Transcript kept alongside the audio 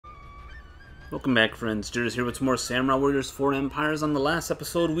Welcome back, friends. Jerz here with some more Samurai Warriors 4 Empires. On the last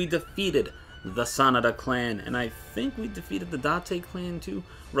episode, we defeated the Sanada clan, and I think we defeated the Date clan too.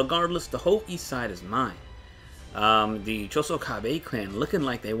 Regardless, the whole east side is mine. The Chosokabe clan looking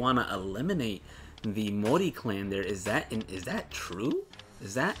like they want to eliminate the Mori clan there. Is that true?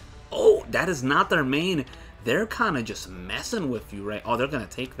 Is that... Oh, that is not their main. They're kind of just messing with you, right? Oh, they're going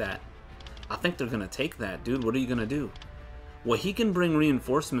to take that. I think they're going to take that. Dude, what are you going to do? Well, he can bring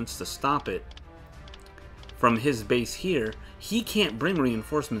reinforcements to stop it from his base here. He can't bring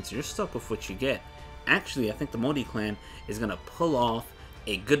reinforcements. You're stuck with what you get. Actually, I think the Modi clan is going to pull off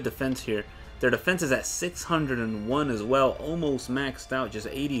a good defense here. Their defense is at 601 as well, almost maxed out, just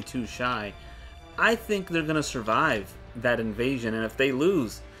 82 shy. I think they're going to survive that invasion, and if they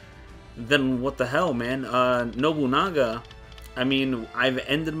lose, then what the hell, man? Nobunaga, I mean, I've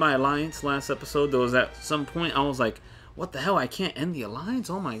ended my alliance last episode. There was at some point I was like, what the hell, I can't end the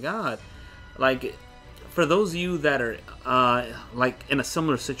alliance? Oh my god. Like, for those of you that are like in a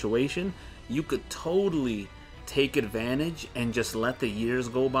similar situation, you could totally take advantage and just let the years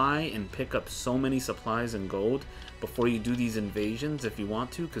go by and pick up so many supplies and gold before you do these invasions if you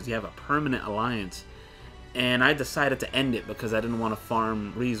want to, because you have a permanent alliance. And I decided to end it because I didn't want to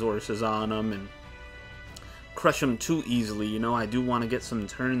farm resources on them and crush them too easily. You know, I do want to get some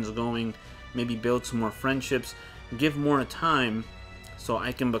turns going, maybe build some more friendships, give more time so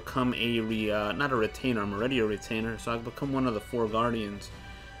I can become a not a retainer. I'm already a retainer, so I can become one of the 4 guardians.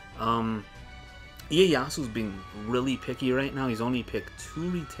 Ieyasu's being really picky right now. He's only picked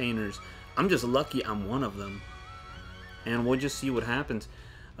 2 retainers. I'm just lucky I'm one of them, and we'll just see what happens.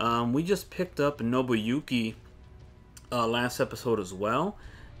 We just picked up Nobuyuki last episode as well,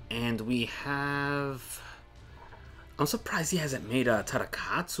 and we have... I'm surprised he hasn't made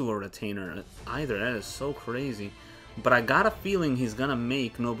Tarakatsu a retainer either. That is so crazy. But I got a feeling he's going to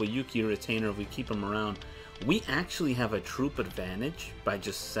make Nobuyuki a retainer if we keep him around. We actually have a troop advantage by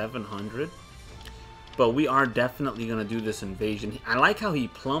just 700. But we are definitely going to do this invasion. I like how he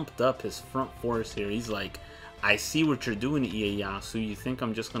plumped up his front force here. He's like, I see what you're doing, Ieyasu. You think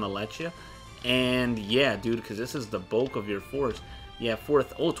I'm just going to let you? And yeah, dude, because this is the bulk of your force. Yeah,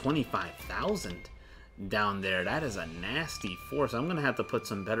 25,000 down there. That is a nasty force. I'm going to have to put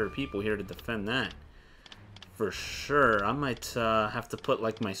some better people here to defend that. For sure. I might have to put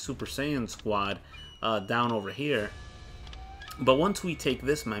like my Super Saiyan squad down over here. But once we take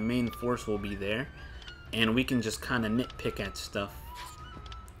this, my main force will be there. And we can just kind of nitpick at stuff.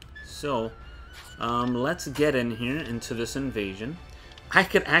 So, let's get in here into this invasion. I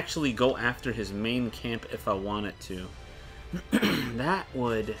could actually go after his main camp if I wanted to. That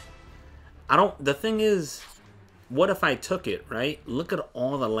would... The thing is, what if I took it, right? Look at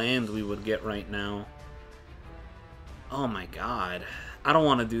all the land we would get right now. Oh my god. I don't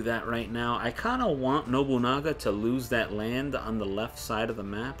want to do that right now. I kind of want Nobunaga to lose that land on the left side of the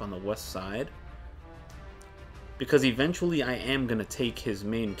map, on the west side. Because eventually I am going to take his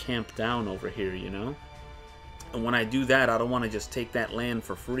main camp down over here, you know? And when I do that, I don't want to just take that land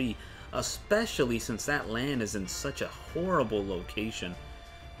for free. Especially since that land is in such a horrible location.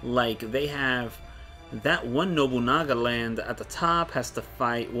 Like, they have... That one Nobunaga land at the top has to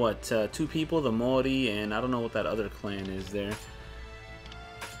fight, what, 2 people, the Mori, and I don't know what that other clan is there.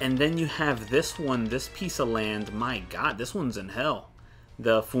 And then you have this one, this piece of land, my god, this one's in hell.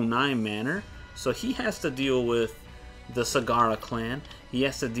 The Funai Manor. So he has to deal with the Sagara clan, he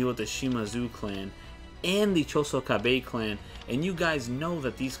has to deal with the Shimazu clan, and the Chosokabe clan. And you guys know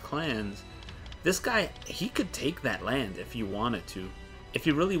that these clans, this guy, he could take that land if he wanted to. If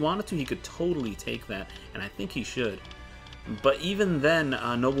he really wanted to, he could totally take that, and I think he should. But even then,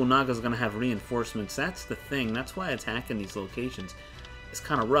 Nobunaga's going to have reinforcements. That's the thing. That's why attacking these locations is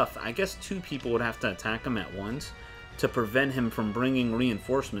kind of rough. I guess 2 people would have to attack him at once to prevent him from bringing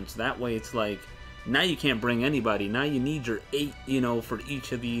reinforcements. That way it's like, now you can't bring anybody. Now you need your 8, you know, for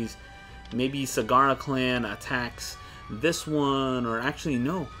each of these. Maybe Sagara clan attacks this one, or actually,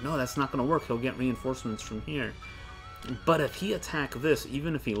 no, that's not going to work. He'll get reinforcements from here. But if he attacked this,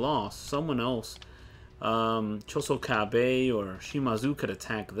 even if he lost, someone else, Chosokabe or Shimazu could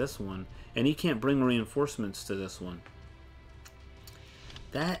attack this one, and he can't bring reinforcements to this one.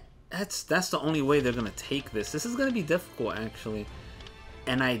 That's the only way they're gonna take this. This is gonna be difficult, actually,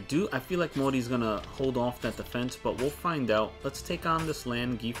 and I feel like Modi's gonna hold off that defense, but we'll find out. Let's take on this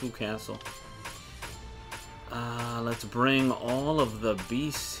land, Gifu Castle. Let's bring all of the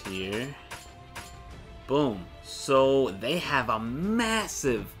beasts here. Boom. So they have a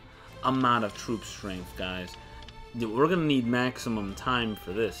massive amount of troop strength, guys. We're going to need maximum time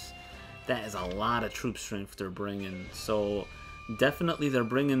for this. That is a lot of troop strength they're bringing. So Definitely they're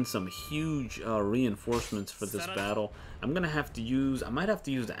bringing some huge reinforcements for this battle. I'm gonna have to use, I might have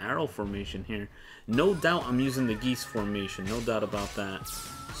to use the arrow formation here. No doubt I'm using the geese formation, no doubt about that.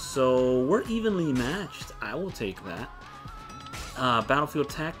 So we're evenly matched. I will take that. Battlefield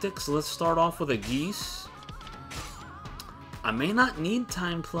tactics, let's start off with a geese. I may not need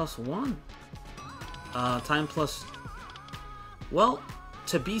time +1. Time plus, well,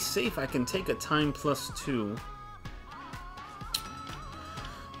 to be safe I can take a time +2.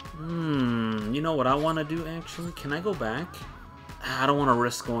 You know what I want to do actually? Can I go back? I don't want to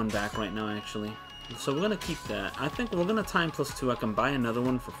risk going back right now actually. So we're going to keep that. I think we're going to time +2. I can buy another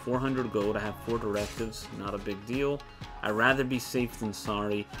one for 400 gold. I have 4 directives. Not a big deal. I'd rather be safe than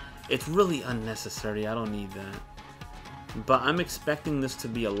sorry. It's really unnecessary. I don't need that. But I'm expecting this to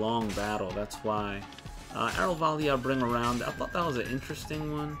be a long battle. That's why. Arrow volley I'll bring around. I thought that was an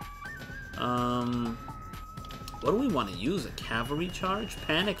interesting one. What do we want to use? A cavalry charge?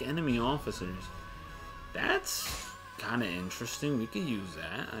 Panic enemy officers. That's kind of interesting. We could use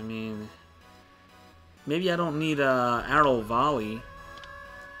that. I mean, maybe I don't need a arrow volley.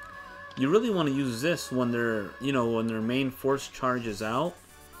 You really want to use this when they're, you know, when their main force charges out.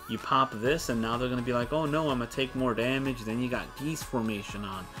 You pop this, and now they're going to be like, oh no, I'm going to take more damage. Then you got geese formation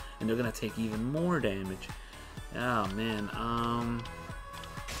on, and they're going to take even more damage. Oh man.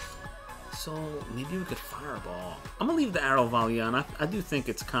 So maybe we could fireball. I'm gonna leave the arrow volley on. I do think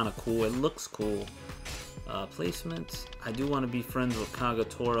it's kind of cool. It looks cool. Placement. I do want to be friends with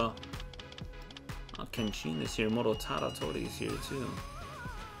Kagatora. Kenshin is here. Morotara Tori is here too.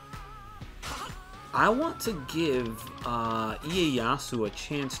 I want to give Ieyasu a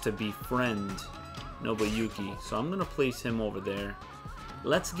chance to befriend Nobuyuki, so I'm gonna place him over there.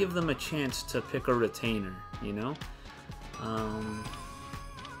 Let's give them a chance to pick a retainer. You know.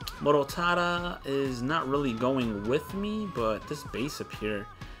 Morotara is not really going with me, but this base up here,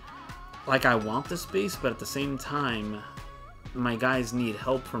 like I want this base, but at the same time, my guys need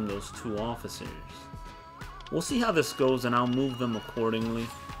help from those 2 officers. We'll see how this goes, and I'll move them accordingly.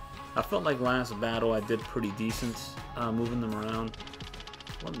 I felt like last battle I did pretty decent moving them around.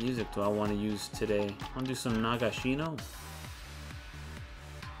 What music do I want to use today? I want to do some Nagashino.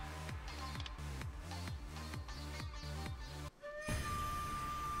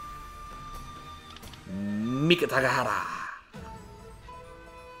 Mika Takahara.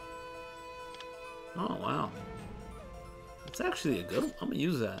 Oh wow, it's actually a good one. I'm gonna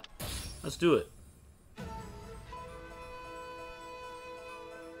use that. Let's do it.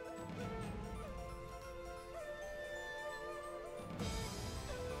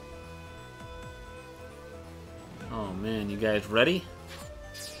 Oh man, you guys ready?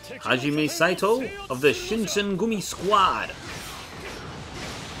 Hajime Saito of the Shinsengumi squad.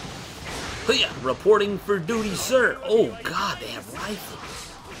 Reporting for duty, sir. Oh god, they have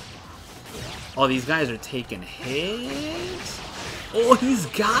rifles. Oh, these guys are taking hits. Oh, he's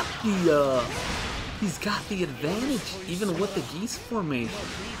got the advantage, even with the geese formation.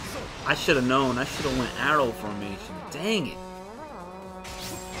 I should have known. I should have went arrow formation. Dang it.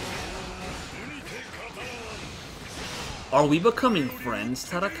 Are we becoming friends,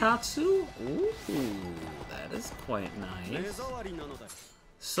 Tarakatsu? Ooh, that is quite nice.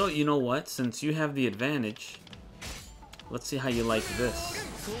 So, you know what? Since you have the advantage, let's see how you like this.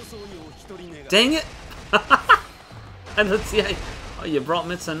 Dang it! And let's see how... Oh, you brought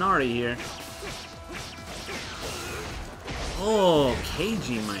Mitsunari here. Oh,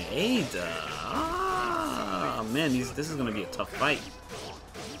 Keiji Maeda. Ah, man, this is going to be a tough fight.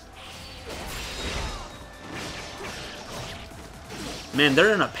 Man,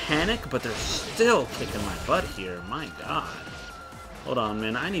 they're in a panic, but they're still kicking my butt here. My god. Hold on,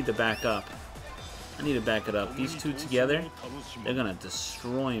 man. I need to back up. I need to back it up. These 2 together, they're gonna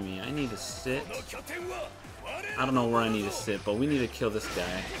destroy me. I need to sit. I don't know where I need to sit, but we need to kill this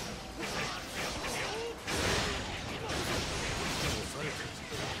guy.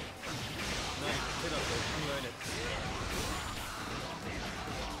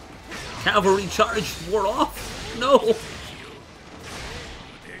 Cavalry charge wore off. No.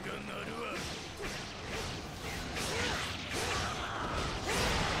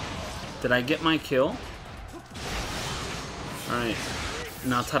 Did I get my kill? Alright.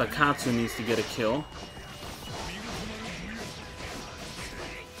 Now Tarakatsu needs to get a kill.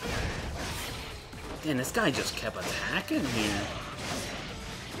 Man, this guy just kept attacking here.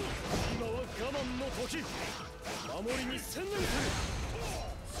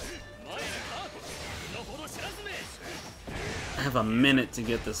 I have a minute to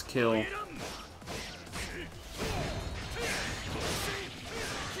get this kill.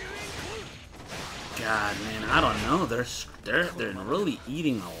 God, man, I don't know. They're really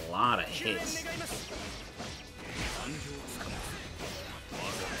eating a lot of hits.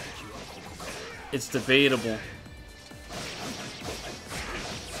 It's debatable.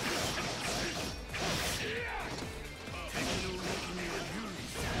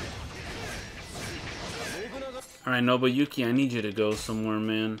 Alright, Nobuyuki, I need you to go somewhere,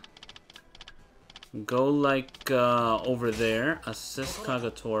 man. Go, like, over there. Assist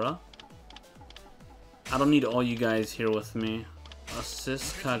Kagatora. I don't need all you guys here with me.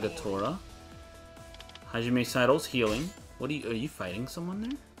 Assist Kagatora. Hajime Saito's healing. What are you fighting someone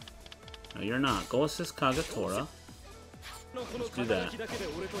there? No, you're not. Go assist Kagatora. Let's do that.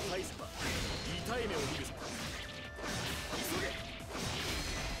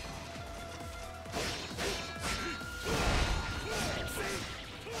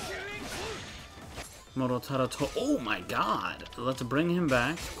 Morotaro to— oh my god! Let's bring him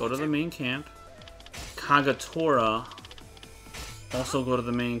back. Go to the main camp. Kagatora. Also go to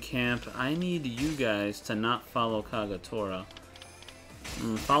the main camp. I need you guys to not follow Kagatora.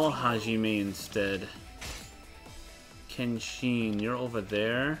 Follow Hajime instead. Kenshin, you're over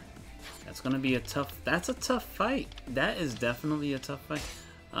there. That's gonna be a tough— that's a tough fight. That is definitely a tough fight.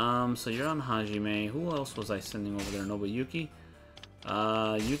 So you're on Hajime. Who else was I sending over there? Nobuyuki?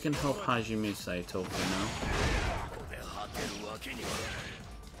 You can help Hajime Saito for now.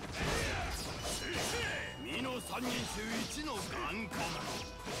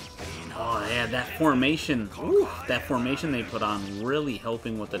 Oh yeah, that formation. Ooh, that formation they put on really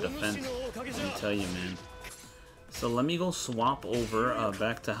helping with the defense. Let me tell you, man. So let me go swap over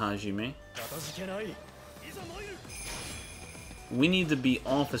back to Hajime. We need to be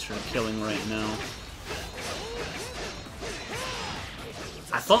officer killing right now.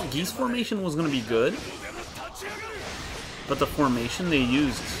 I thought Geese formation was going to be good, but the formation they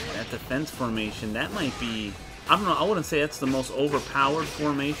used, that defense formation, that might be— I don't know, I wouldn't say that's the most overpowered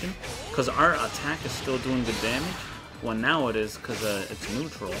formation, because our attack is still doing good damage. Well, now it is, because it's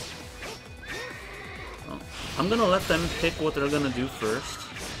neutral. Well, I'm going to let them pick what they're going to do first,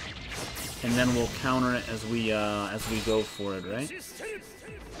 and then we'll counter it as we go for it, right?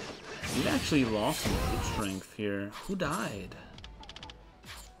 We actually lost some food strength here. Who died?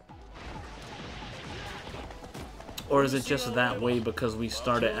 Or is it just that way because we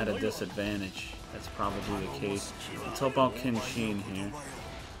started at a disadvantage? That's probably the case. Let's help out Kenshin here.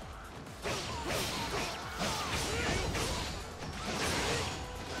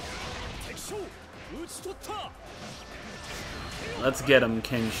 Let's get him,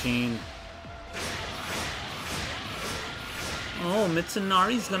 Kenshin. Oh,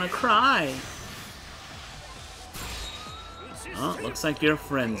 Mitsunari's gonna cry. Oh, looks like your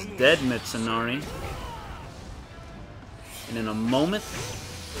friend's dead, Mitsunari. And in a moment,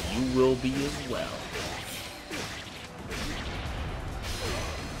 you will be as well.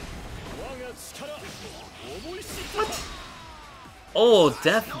 What? Oh,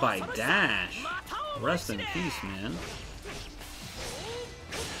 death by dash. Rest in peace, man.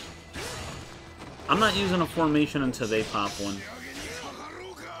 I'm not using a formation until they pop one.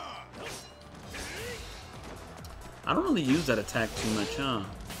 I don't really use that attack too much, huh?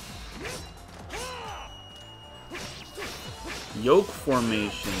 Yoke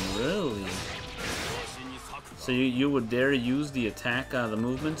formation, really? So you would dare use the attack, the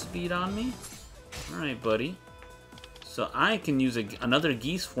movement speed on me? Alright, buddy. So I can use another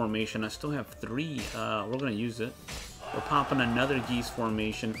Geese formation. I still have 3. We're gonna use it. We're popping another Geese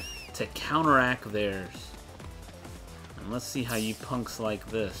formation to counteract theirs. And let's see how you punks like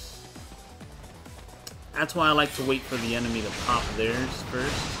this. That's why I like to wait for the enemy to pop theirs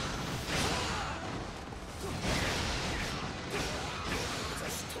first.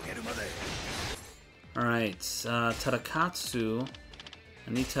 Alright, Tadakatsu.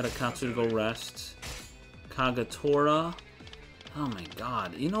 I need Tadakatsu to go rest. Kagatora. Oh my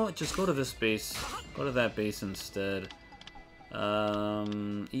god. You know what? Just go to this base. Go to that base instead.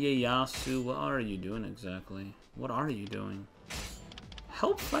 Ieyasu, what are you doing exactly? What are you doing?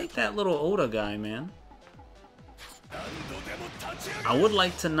 Help fight that little Oda guy, man. I would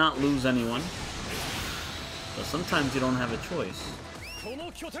like to not lose anyone, but sometimes you don't have a choice.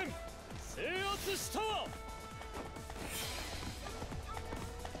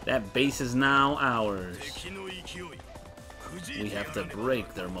 That base is now ours. We have to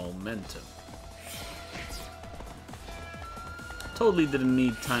break their momentum. Totally didn't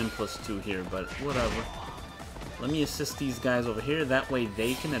need time +2 here, but whatever. Let me assist these guys over here. That way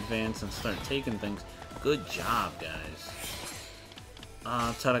they can advance and start taking things. Good job, guys.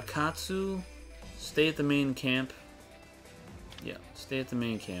 Tadakatsu, stay at the main camp. Yeah, stay at the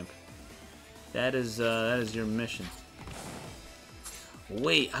main camp. That is your mission.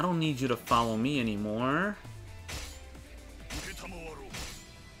 Wait, I don't need you to follow me anymore.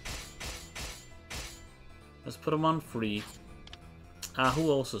 Let's put him on free.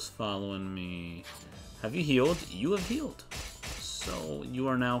 Who else is following me? Have you healed? You have healed. So you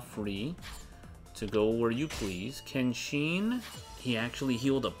are now free to go where you please. Kenshin, he actually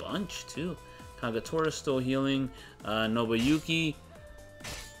healed a bunch too. Kagatora's still healing. Nobuyuki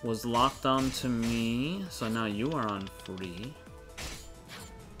was locked on to me, so now you are on free.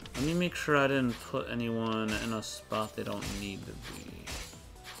 Let me make sure I didn't put anyone in a spot they don't need to be.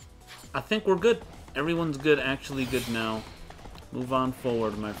 I think we're good. Everyone's good, actually good now. Move on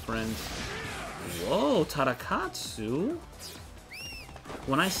forward, my friends. Whoa, Tadakatsu.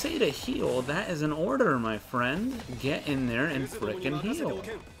 When I say to heal, that is an order, my friend. Get in there and frickin' heal.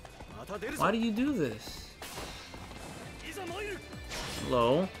 Why do you do this?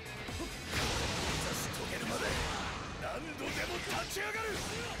 Hello?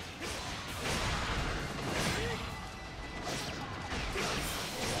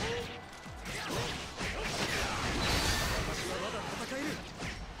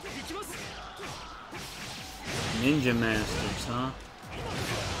 Ninja Masters, huh?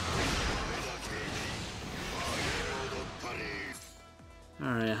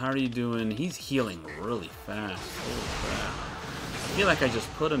 Alright, how are you doing? He's healing really fast. Holy crap. I feel like I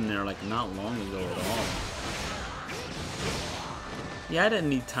just put him there like not long ago at all. Yeah, I didn't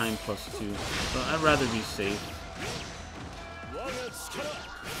need time +2, so I'd rather be safe.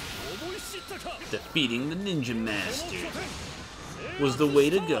 Defeating the Ninja Master was the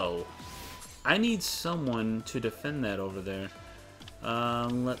way to go. I need someone to defend that over there.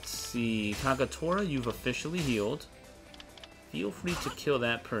 Let's see. Kagatora, you've officially healed. Feel free to kill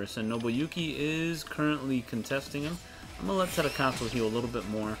that person. Nobuyuki is currently contesting him. I'm gonna let Tadakatsu heal a little bit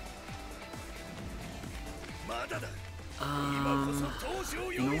more.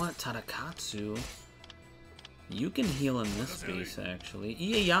 You know what, Tadakatsu? You can heal in this base, actually.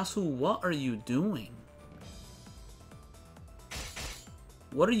 Ieyasu, what are you doing?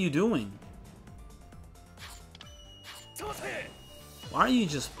 What are you doing? Why are you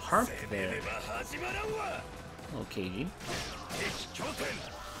just parked there? Oh, KG.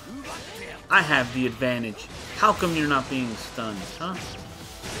 I have the advantage. How come you're not being stunned, huh?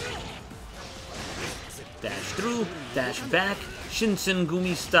 Dash through, dash back,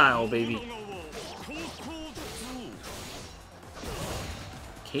 Shinsengumi style, baby.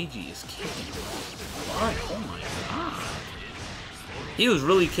 KG is kicking my butt. Oh my god. He was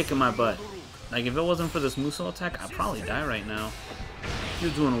really kicking my butt. Like, if it wasn't for this Muso attack, I'd probably die right now. He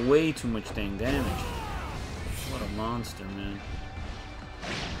was doing way too much dang damage. What a monster, man.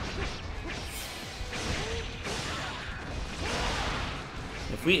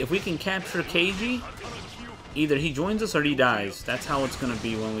 If we can capture KG, either he joins us or he dies. That's how it's gonna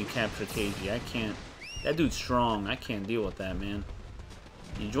be when we capture KG. I can't. That dude's strong. I can't deal with that, man.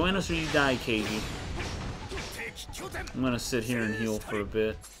 You join us or you die, KG. I'm gonna sit here and heal for a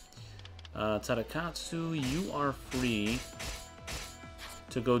bit. Tadakatsu, you are free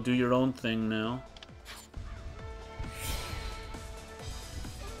to go do your own thing now.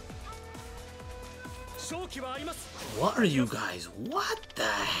 What are you guys? What the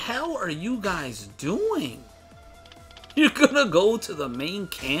hell are you guys doing? You're gonna go to the main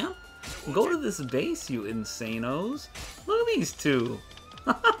camp? Go to this base, you insanos. Look at these two.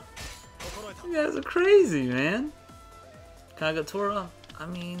 You guys are crazy, man. Kagatora, I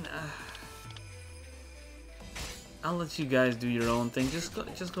mean, I'll let you guys do your own thing. Just go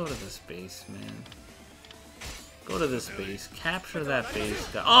to this base, man. Go to this base. Capture that base.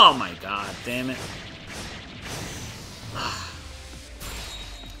 Oh my god, damn it.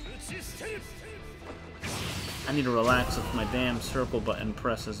 I need to relax with my damn circle button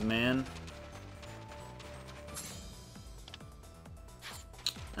presses, man.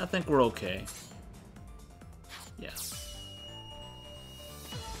 I think we're okay. Yeah.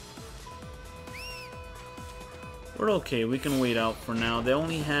 We're okay. We can wait out for now. They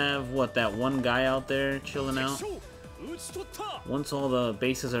only have, what, that one guy out there chilling out? Once all the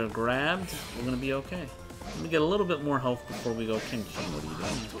bases are grabbed, we're gonna be okay. Let me get a little bit more health before we go. Kenshin, what are you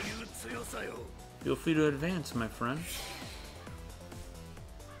doing? Feel free to advance, my friend.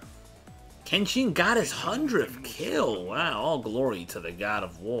 Kenshin got his 100th kill. Wow, all glory to the god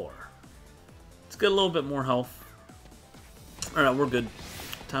of war. Let's get a little bit more health. Alright, we're good.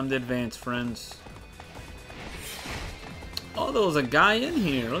 Time to advance, friends. Oh, there was a guy in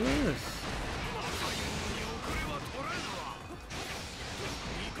here. Look at this.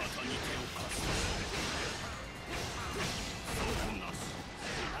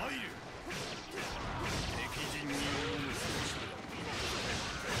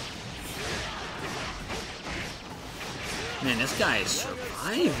 Man, this guy is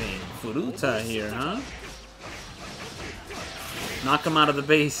surviving Furuta here, huh? Knock him out of the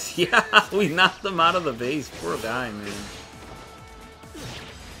base. Yeah, we knocked him out of the base. Poor guy, man.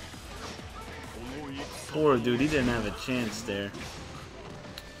 Poor dude, he didn't have a chance there.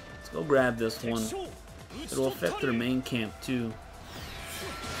 Let's go grab this one. It'll affect their main camp too.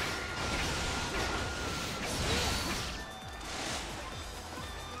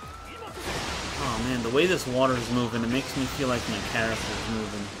 Oh man, the way this water is moving, it makes me feel like my character is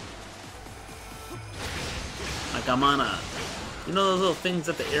moving. Like I'm on a... You know those little things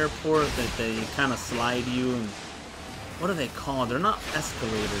at the airport that they kind of slide you and... What are they called? They're not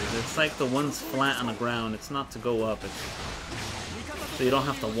escalators. It's like the ones flat on the ground. It's not to go up. It's... So you don't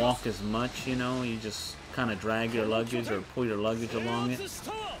have to walk as much, you know? You just kind of drag your luggage or pull your luggage along it.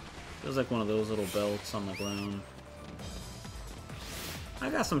 Feels like one of those little belts on the ground. I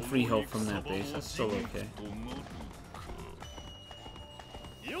got some free help from that base. That's still okay.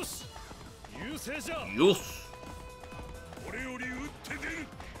 Yes!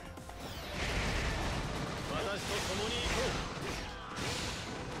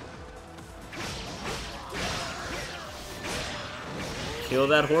 Kill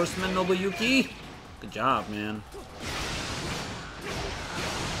that horseman, Nobuyuki! Good job, man.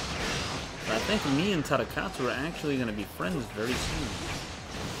 But I think me and Tadakatsu are actually going to be friends very soon.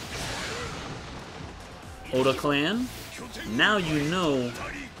 Oda clan, now you know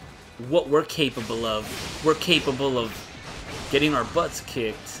what we're capable of. We're capable of getting our butts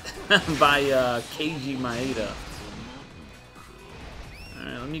kicked by Keiji Maeda.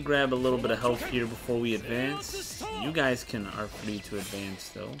 Alright, let me grab a little bit of health here before we advance. You guys are free to advance,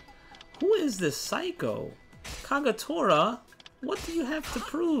 though. Who is this psycho? Kagatora? What do you have to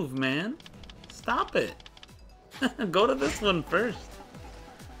prove, man? Stop it. Go to this one first.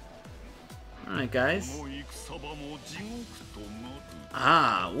 Alright, guys.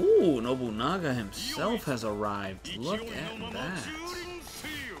 Ah, ooh, Nobunaga himself has arrived. Look at that.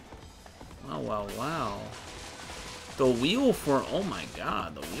 Wow, wow, wow. The wheel oh my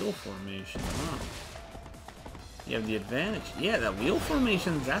god, the wheel formation, wow. You have the advantage. Yeah, that wheel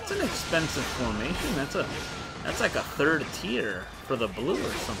formation, that's an expensive formation. That's like a third tier for the blue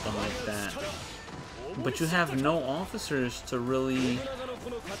or something like that. But you have no officers to really...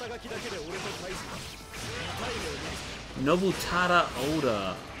 Nobutada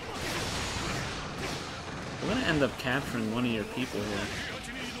Oda. We're gonna end up capturing one of your people here.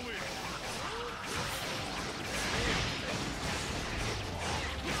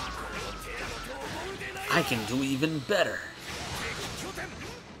 I can do even better.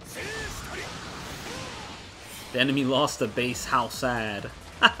 The enemy lost a base, how sad.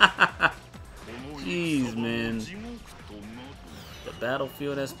 Jeez, man. The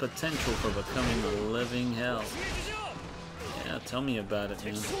battlefield has potential for becoming a living hell. Yeah, tell me about it,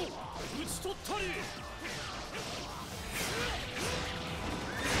 man.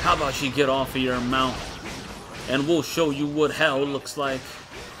 How about you get off of your mount and we'll show you what hell looks like.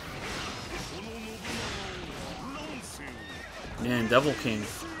 Man, Devil King. Look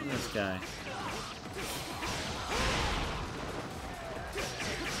at this guy.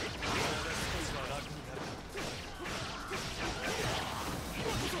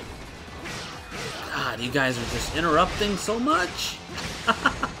 God, you guys are just interrupting so much.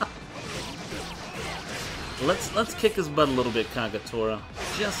 Let's kick his butt a little bit, Kagatora.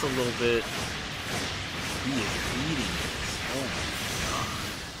 Just a little bit. He is eating this. Oh my god.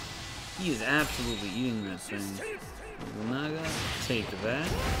 He is absolutely eating that thing. Nobunaga, take that.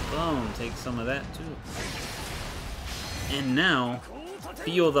 Boom, take some of that too. And now,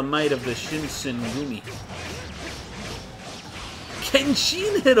 feel the might of the Shinsengumi.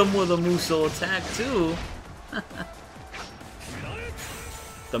 Kenshin hit him with a Muso attack too.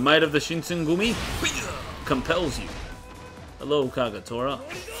 The might of the Shinsengumi compels you. Hello, Kagatora.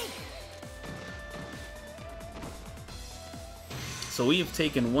 So we have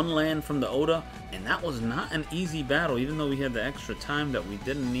taken one land from the Oda, and that was not an easy battle, even though we had the extra time that we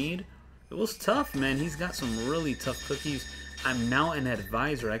didn't need. It was tough, man. He's got some really tough cookies. I'm now an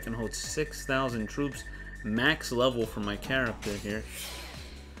advisor. I can hold 6,000 troops, max level for my character here.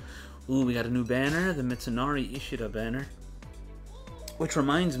 Ooh, we got a new banner, the Mitsunari Ishida banner. Which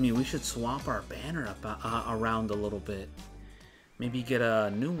reminds me, we should swap our banner up around a little bit. Maybe get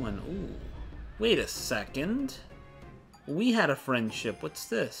a new one. Ooh, wait a second. We had a friendship. What's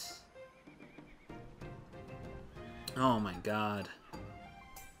this? Oh my god.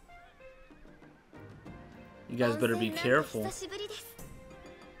 You guys better be careful.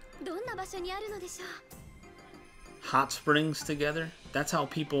 Hot springs together? That's how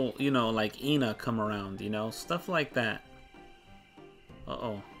people, you know, like Ina come around, you know? Stuff like that.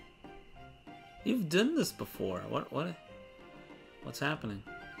 Uh-oh. You've done this before. What's happening?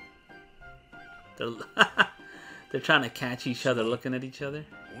 They're they're trying to catch each other, looking at each other.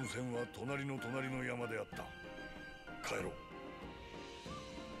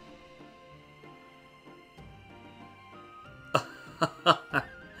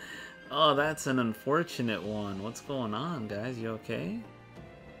 Oh, that's an unfortunate one. What's going on, guys? You okay?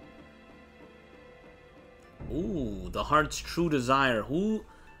 Ooh, the heart's true desire. Who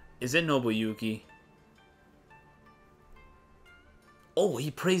is it? Nobuyuki. Oh, he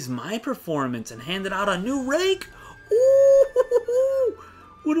praised my performance and handed out a new rank. Ooh,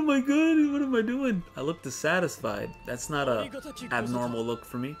 what am I good? What am I doing? I look dissatisfied. That's not a abnormal look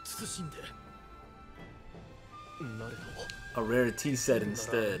for me. A rare tea set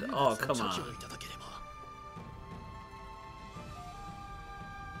instead. Oh, come on.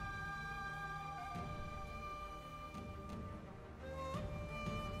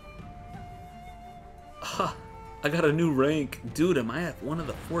 I got a new rank. Dude, am I one of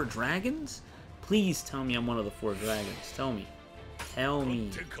the 4 dragons? Please tell me I'm one of the 4 dragons. Tell me. Tell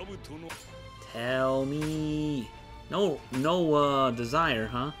me. Tell me. No desire,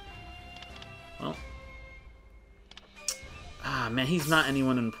 huh? Well. Ah, man, he's not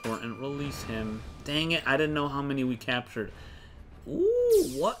anyone important. Release him. Dang it, I didn't know how many we captured. Ooh,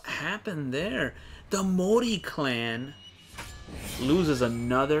 what happened there? The Mori clan loses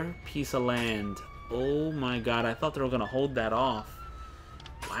another piece of land. Oh my god, I thought they were going to hold that off.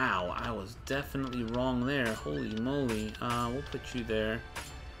 Wow, I was definitely wrong there. Holy moly. We'll put you there.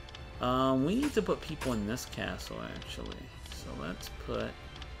 We need to put people in this castle, actually. So let's put...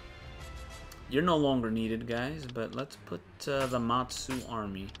 You're no longer needed, guys, but let's put the Matsu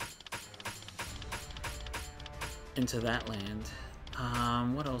army into that land.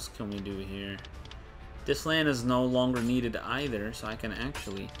 What else can we do here? This land is no longer needed either, so I can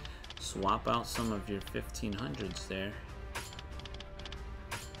actually swap out some of your 1500s there.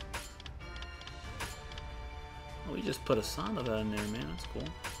 Oh, we just put a Sanada in there, man. That's cool.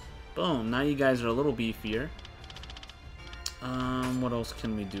 Boom. Now you guys are a little beefier. What else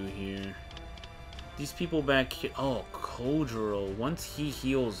can we do here? These people back here. Oh, Kojiro. Once he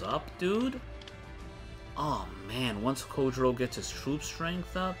heals up, dude. Oh, man. Once Kojiro gets his troop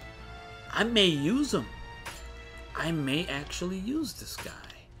strength up, I may use him. I may actually use this guy.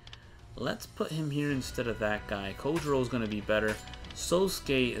 Let's put him here instead of that guy. Kojiro is going to be better.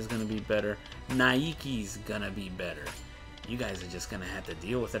 Sosuke is going to be better. Naiki's going to be better. You guys are just going to have to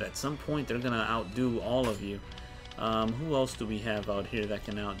deal with it. At some point, they're going to outdo all of you. Who else do we have out here that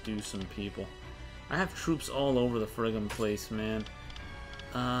can outdo some people? I have troops all over the friggin' place, man.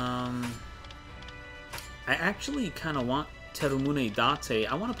 I actually kind of want Terumune Date.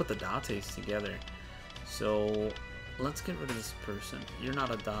 I want to put the Dates together. So... let's get rid of this person. You're not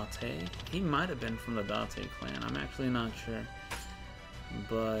a Date. He might have been from the Date clan. I'm actually not sure.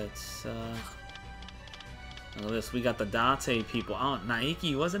 But, look at this. We got the Date people. Oh,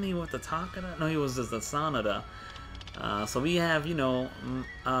 Naiki, wasn't he with the Takada? No, he was just the Sanada. So we have, you know,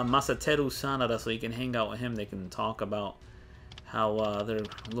 Masateru Sanada, so you can hang out with him. They can talk about how their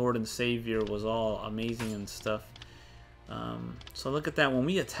Lord and Savior was all amazing and stuff. So look at that. When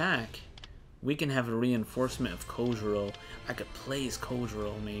we attack... we can have a reinforcement of Kojiro. I could play as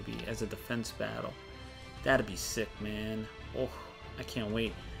Kojiro, maybe, as a defense battle. That'd be sick, man. Oh, I can't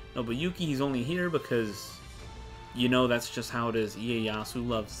wait. Nobuyuki, he's only here because, you know, that's just how it is. Ieyasu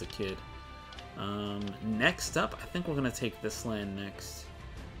loves the kid. Next up, I think we're going to take this land next.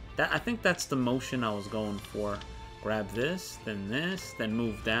 I think that's the motion I was going for. Grab this, then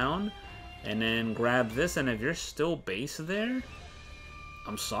move down, and then grab this, and if you're still base there...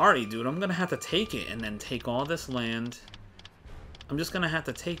 I'm sorry, dude. I'm going to have to take it and then take all this land. I'm just going to have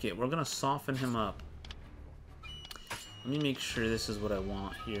to take it. We're going to soften him up. Let me make sure this is what I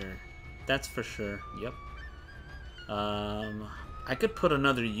want here. That's for sure. Yep. I could put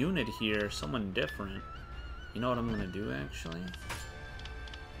another unit here. Someone different. You know what I'm going to do, actually?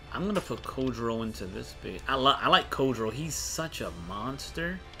 I'm going to put Kojiro into this base. I like Kojiro. He's such a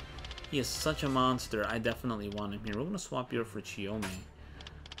monster. He is such a monster. I definitely want him here. We're going to swap you for Chiyome.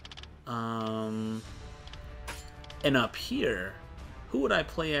 And up here, who would I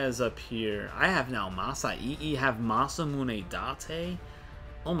play as up here? I have now Masai, have Masamune Date.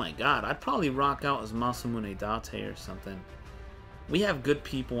 Oh my god, I'd probably rock out as Masamune Date or something. We have good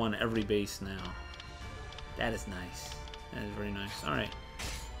people on every base now. That is nice. That is very nice. Alright.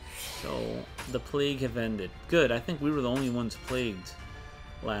 So, the plague have ended. Good, I think we were the only ones plagued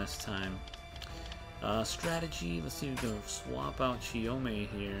last time. Strategy, let's see if we can swap out Chiyome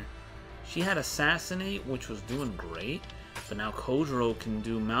here. She had Assassinate, which was doing great, But now Kojiro can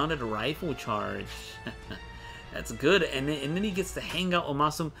do mounted rifle charge. That's good. And then he gets to hang out with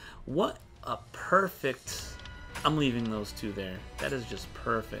Masum. What a perfect... I'm leaving those two there. That is just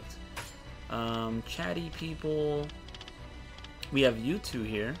perfect. Chatty people. We have you two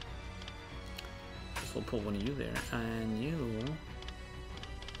here. Guess we'll put one of you there. And you...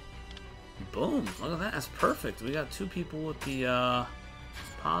 Boom. Look at that. That's perfect. We got two people with the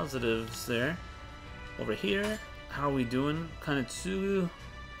positives there. Over here. How are we doing? Kanetsu.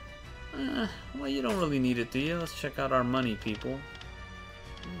 Well, you don't really need it, do you? Let's check out our money, people.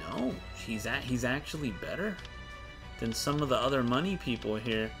 No, he's actually better than some of the other money people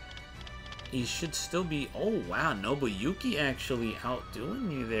here. He should still be... Oh, wow. Nobuyuki actually outdoing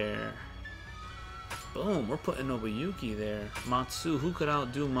you there. Boom. We're putting Nobuyuki there. Matsu. Who could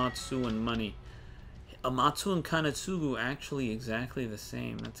outdo Matsu in money? Matsu and Kanetsugu actually exactly the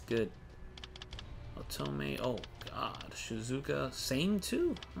same. That's good. Otome. Oh, God. Shizuka. Same,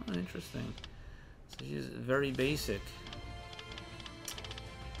 too. Oh, interesting. So she's very basic.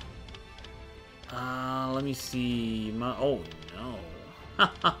 Let me see. Oh, no.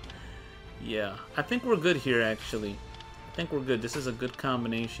 Yeah. I think we're good here, actually. I think we're good. This is a good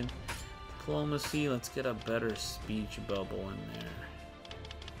combination. Diplomacy. Let's get a better speech bubble in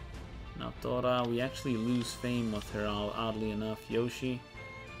there. Natora. We actually lose fame with her, oddly enough. Yoshi.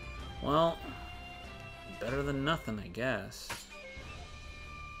 Well, better than nothing, I guess.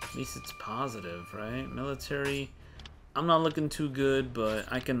 At least it's positive, right? Military. I'm not looking too good, but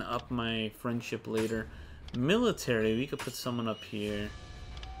I can up my friendship later. Military, we could put someone up here.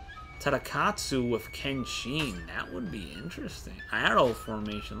 Tadakatsu with Kenshin. That would be interesting. Arrow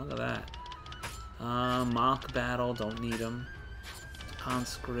formation, look at that. Mock battle, don't need them.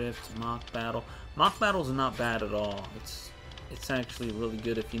 Conscript, mock battle. Mock battle's not bad at all. It's actually really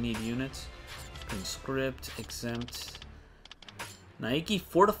good if you need units. Conscript, exempt. Naiki,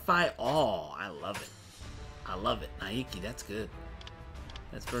 fortify all. I love it. I love it. Naiki, that's good.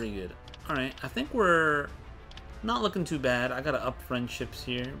 That's very good. Alright, I think we're not looking too bad. I gotta up friendships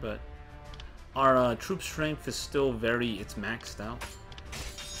here, but our troop strength is still it's maxed out.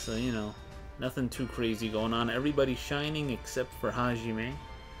 So, you know, nothing too crazy going on. Everybody's shining except for Hajime.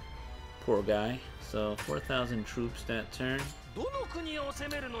 Poor guy. So, 4,000 troops that turn.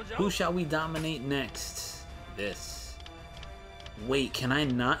 Who shall we dominate next? This. Wait, can I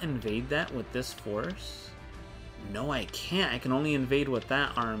not invade that with this force? No, I can't. I can only invade with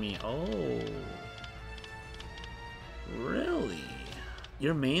that army. Oh. Really?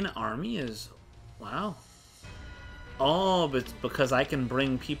 Your main army is... Wow. Oh, but it's because I can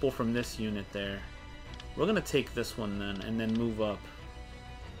bring people from this unit there. We're going to take this one then, and then move up.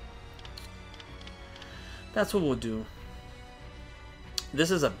 That's what we'll do. This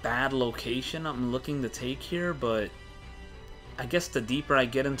is a bad location I'm looking to take here, but... I guess the deeper I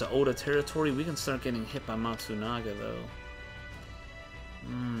get into Oda territory, we can start getting hit by Matsunaga, though.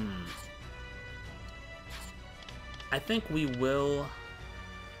 I think we will...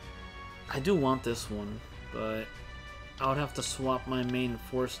 I do want this one, but I would have to swap my main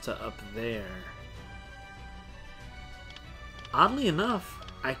force to up there. Oddly enough,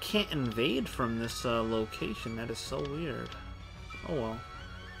 I can't invade from this location. That is so weird. Oh well.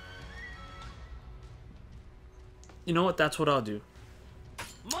 You know what? That's what I'll do.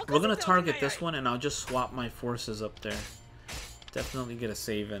 We're going to target this one, and I'll just swap my forces up there. Definitely get a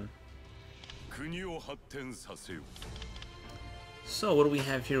save in. So, what do we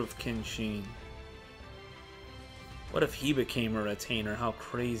have here with Kenshin? What if he became a retainer? How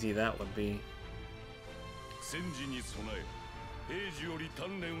crazy that would be.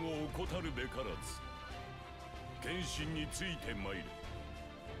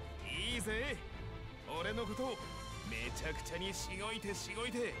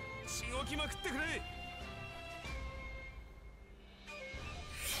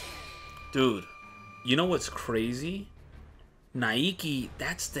 Dude, you know what's crazy? Naiki,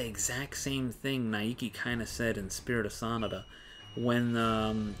 that's the exact same thing Naiki kind of said in Spirit of Sanada. When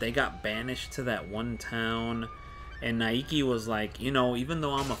they got banished to that one town, and Naiki was like, you know, even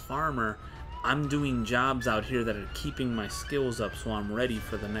though I'm a farmer, I'm doing jobs out here that are keeping my skills up so I'm ready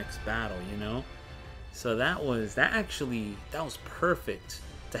for the next battle, you know? So that was perfect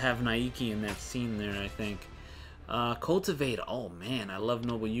to have Naiki in that scene there, I think. Cultivate, oh man, I love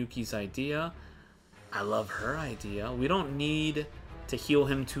Nobuyuki's idea. I love her idea. We don't need to heal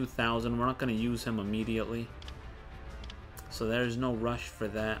him 2,000. We're not going to use him immediately. So there's no rush for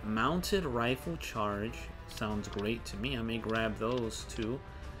that. Mounted rifle charge sounds great to me. I may grab those too.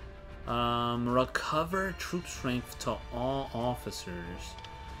 Recover troop strength to all officers.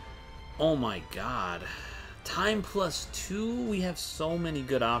 Oh my god. Time +2, we have so many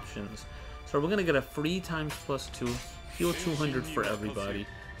good options. So we're gonna get a free times +2, heal 200 for everybody.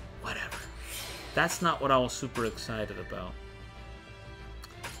 Whatever. That's not what I was super excited about.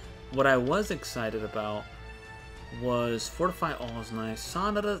 What I was excited about was Fortify All is nice.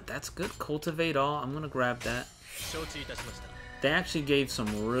 Sanada, that's good. Cultivate All, I'm gonna grab that. They actually gave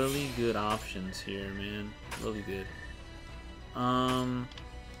some really good options here, man. Really good.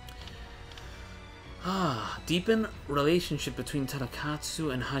 Deepen relationship between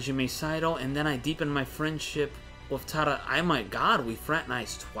Tadakatsu and Hajime Saito, and then I deepen my friendship with Tada. Oh my god, we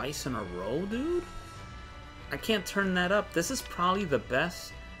fraternized twice in a row, dude? I can't turn that up. This is probably the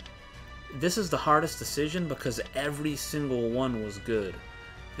best. This is the hardest decision because every single one was good.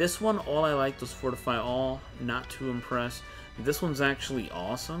 This one, all I liked was Fortify All, not too impressed. This one's actually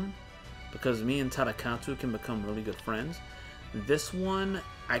awesome because me and Tadakatsu can become really good friends. This one,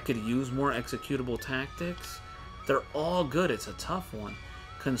 I could use more executable tactics. They're all good. It's a tough one.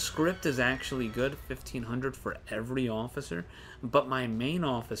 Conscript is actually good, 1500 for every officer. But my main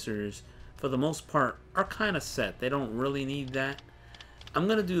officers, for the most part, are kind of set. They don't really need that. I'm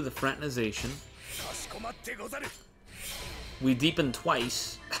going to do the fraternization. We deepen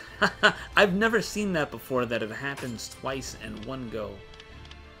twice. I've never seen that before, that it happens twice in one go.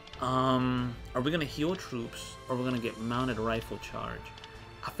 Are we gonna heal troops, or we're gonna get mounted rifle charge?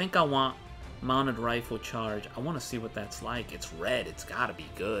 I think I want mounted rifle charge. I want to see what that's like. It's red. It's gotta be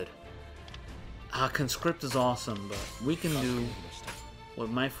good. Conscript is awesome, but we can do with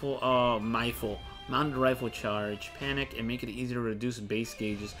mounted rifle charge, panic, and make it easier to reduce base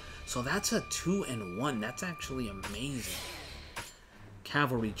gauges. So that's a 2-in-1. That's actually amazing.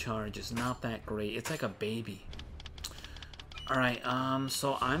 Cavalry charge is not that great. It's like a baby. Alright,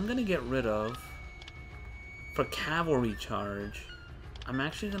 so I'm gonna get rid of, for cavalry charge, I'm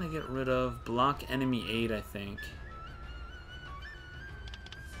actually gonna get rid of block enemy aid, I think.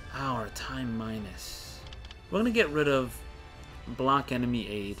 Our time minus. We're gonna get rid of block enemy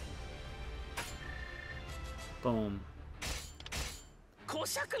aid. Boom.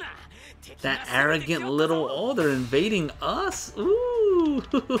 That arrogant little... Oh, they're invading us? Ooh!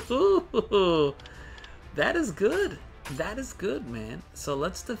 That is good. That is good, man. So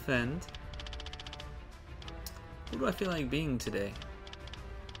let's defend. Who do I feel like being today?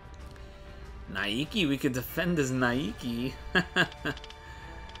 Naiki. We could defend as Naiki.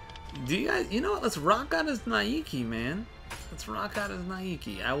 Do you guys... You know what? Let's rock out as Naiki, man. Let's rock out as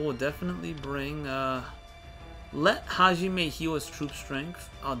Naiki. I will definitely bring... let Hajime heal his troop strength.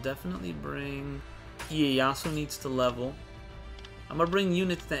 I'll definitely bring... Ieyasu needs to level. I'm gonna bring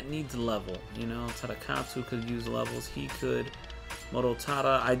units that need to level. You know, Tadakatsu could use levels. He could.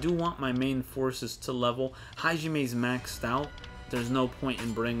 Mototada. I do want my main forces to level. Hajime's maxed out. There's no point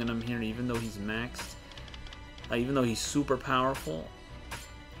in bringing him here, even though he's maxed. Even though he's super powerful.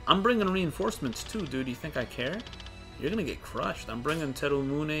 I'm bringing reinforcements too, dude. You think I care? You're gonna get crushed. I'm bringing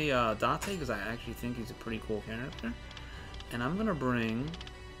Terumune Date because I actually think he's a pretty cool character. And I'm gonna bring...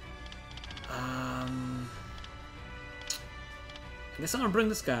 I guess I'm gonna bring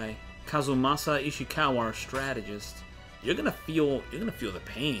this guy, Kazumasa Ishikawa, our strategist. You're gonna feel the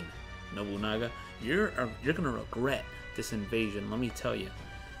pain, Nobunaga. You're gonna regret this invasion. Let me tell you,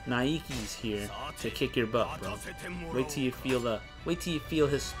 Naiki's here to kick your butt, bro. Wait till you feel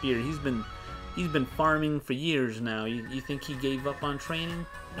his spirit. He's been farming for years now. You think he gave up on training?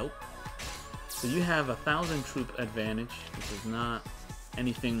 Nope. So you have 1,000 troop advantage, which is not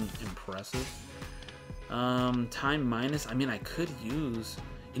anything impressive. Time minus. I mean, I could use...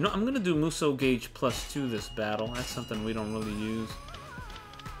 You know, I'm going to do Muso Gauge +2 this battle. That's something we don't really use.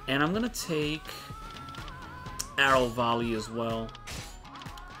 And I'm going to take Arrow Volley as well.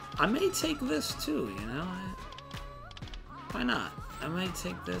 I may take this too, you know? Why not? I might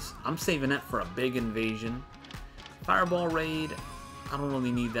take this. I'm saving that for a big invasion. Fireball Raid. I don't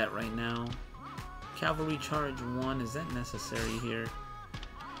really need that right now. Cavalry Charge 1. Is that necessary here?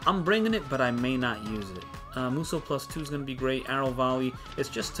 I'm bringing it, but I may not use it. Muso +2 is going to be great. Arrow Volley, it's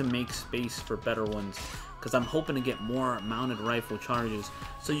just to make space for better ones. Because I'm hoping to get more mounted rifle charges.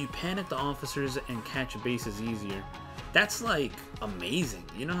 So you panic the officers and catch bases easier. That's like amazing.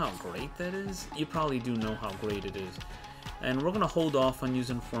 You know how great that is? You probably do know how great it is. And we're going to hold off on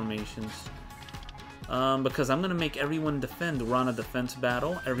using formations. Because I'm going to make everyone defend. We're on a defense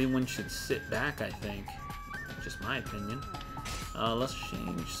battle. Everyone should sit back, I think. Just my opinion. Let's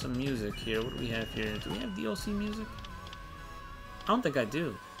change some music here. What do we have here? Do we have DLC music? I don't think I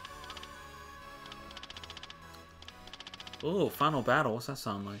do. Oh, Final Battle. What's that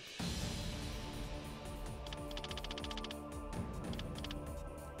sound like?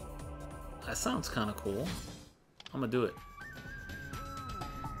 That sounds kind of cool. I'm gonna do it.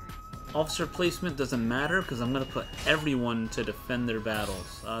 Officer placement doesn't matter because I'm gonna put everyone to defend their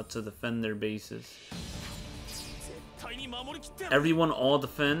battles, to defend their bases. Everyone all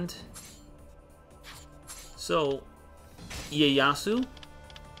defend. So, Ieyasu,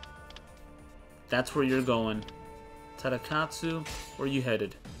 that's where you're going. Tadakatsu, where you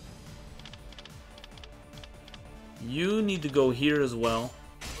headed? You need to go here as well.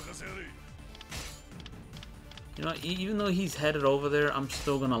 You know, even though he's headed over there, I'm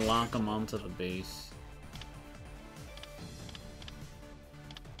still gonna lock him onto the base.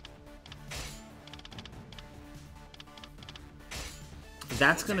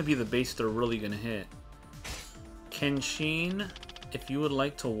 That's gonna be the base they're really gonna hit. Kenshin, if you would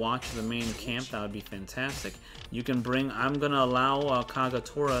like to watch the main camp, that would be fantastic. You can bring, I'm gonna allow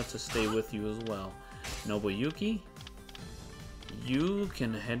Kagatora to stay with you as well. Nobuyuki, you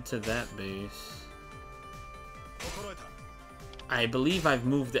can head to that base. I believe I've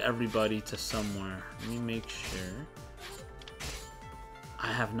moved everybody to somewhere. Let me make sure.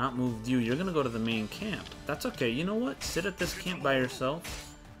 I have not moved you. You're gonna go to the main camp. That's okay. You know what? Sit at this camp by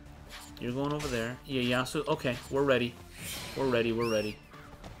yourself. You're going over there. Ieyasu. Okay, we're ready. We're ready. We're ready.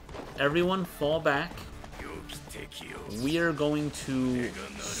 Everyone fall back. We are going to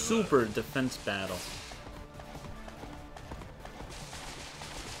super defense battle.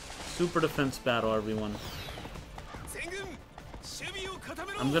 Super defense battle, everyone.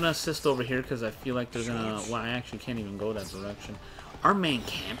 I'm gonna assist over here because I feel like they're gonna... Well, I actually can't even go that direction. Our main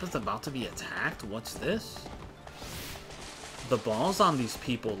camp is about to be attacked? What's this? The balls on these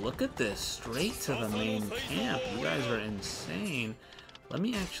people. Look at this. Straight to the main camp. You guys are insane. Let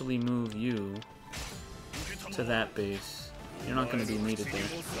me actually move you to that base. You're not gonna be needed there.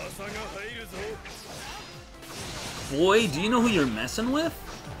 Boy, do you know who you're messing with?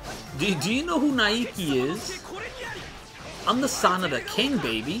 Do you know who Naiki is? I'm the Sanada King,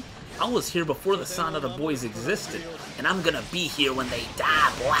 baby. I was here before the Sanada boys existed, and I'm gonna be here when they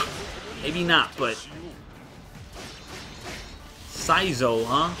die, boy. Maybe not, but... Saizo,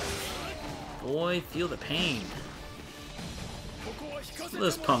 huh? Boy, feel the pain. Look at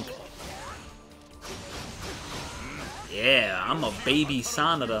this punk. Yeah, I'm a baby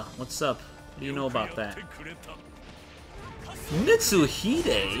Sanada. What's up? What do you know about that?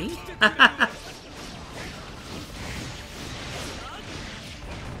 Mitsuhide?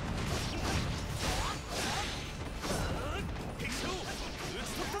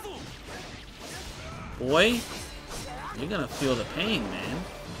 Boy, you're gonna feel the pain, man.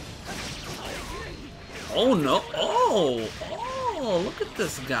 Oh no! Oh, look at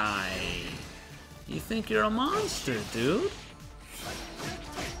this guy. You think you're a monster, dude?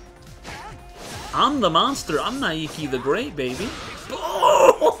 I'm the monster. I'm Naiki the Great, baby.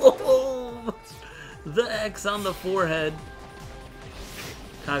 Boom! The X on the forehead.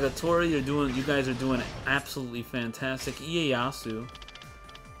 Kagatora, you guys are doing absolutely fantastic. Ieyasu,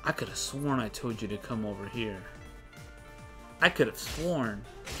 I could have sworn I told you to come over here. I could have sworn.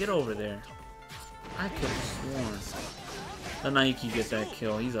 Get over there. I could have sworn. Let Naiki get that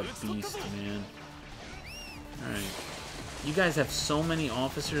kill. He's a beast, man. Alright. You guys have so many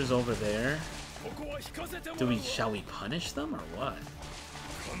officers over there. Shall we punish them or what?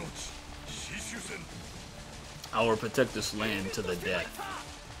 I will protect this land to the death.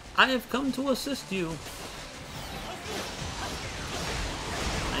 I have come to assist you.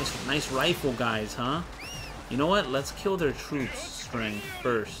 Nice rifle guys, huh? You know what? Let's kill their troops' strength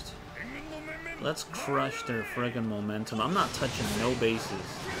first. Let's crush their friggin' momentum. I'm not touching no bases.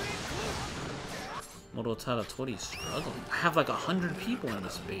 Morotada Tori's struggling. I have like 100 people in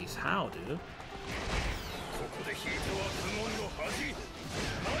this base. How, dude?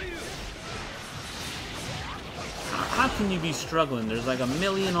 How can you be struggling? There's like 1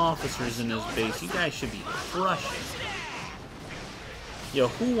 million officers in this base. You guys should be crushing. Yo,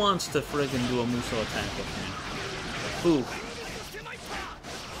 who wants to friggin' do a Muso attack with me? Who?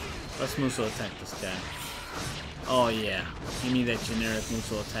 Let's Muso attack this guy. Oh yeah. Give me that generic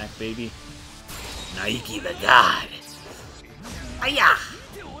Muso attack, baby. Naiki the God. Aya!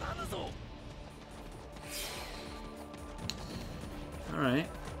 Alright.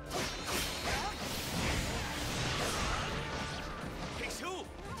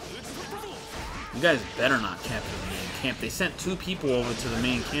 You guys better not capture the main camp. They sent 2 people over to the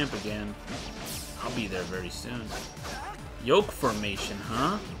main camp again. I'll be there very soon. Yoke formation,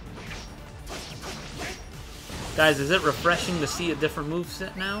 huh? Guys, is it refreshing to see a different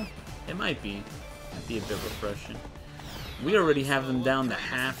moveset now? It might be. Might be a bit refreshing. We already have them down to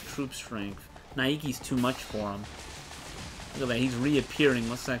half troop strength. Naiki's too much for them. Look at that, he's reappearing.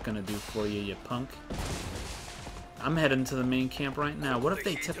 What's that gonna do for you, you punk? I'm heading to the main camp right now. What if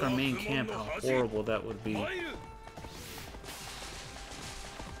they took our main camp? How horrible that would be.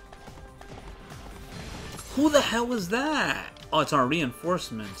 Who the hell was that? Oh, it's our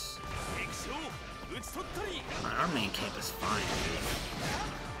reinforcements. Our main camp is fine, dude.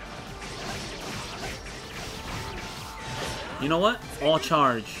 You know what? All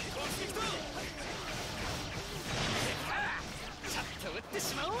charge.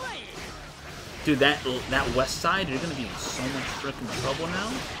 Dude, that west side, you're gonna be in so much freaking trouble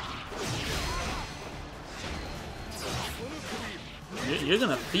now. You're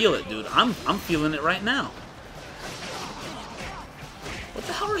gonna feel it, dude. I'm feeling it right now. What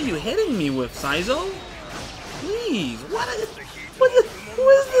the hell are you hitting me with, Saizo? Please, who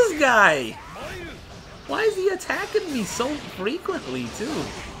is this guy? Why is he attacking me so frequently, too?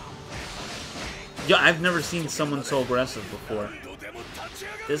 Yo, I've never seen someone so aggressive before.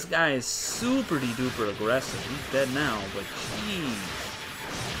 This guy is super duper aggressive. He's dead now, but jeez.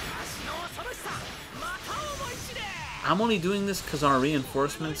 I'm only doing this because our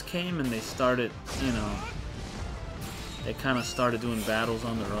reinforcements came and they started, you know, they kind of started doing battles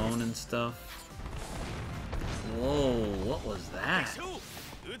on their own and stuff. Whoa, what was that?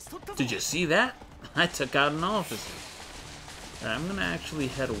 Did you see that? I took out an officer. Alright, I'm gonna actually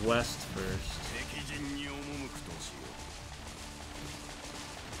head west first.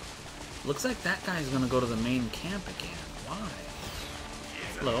 Looks like that guy's gonna go to the main camp again. Why?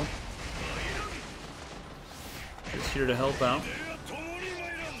 Hello. Just here to help out.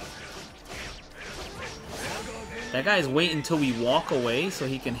 That guy's waiting until we walk away so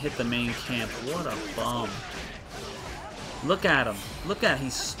he can hit the main camp. What a bum. Look at him. Look at him.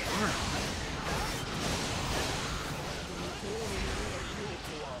 He's smart.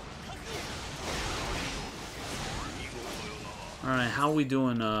 Alright, how are we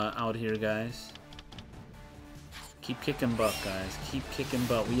doing out here, guys? Keep kicking butt, guys. Keep kicking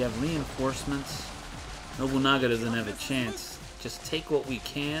butt. We have reinforcements. Nobunaga doesn't have a chance. Just take what we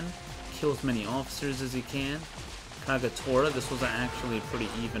can. Kill as many officers as he can. Kagetora, this was actually a pretty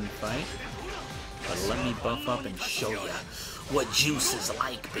even fight. But let me buff up and show ya what juice is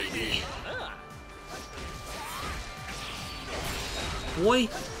like, baby. Boy,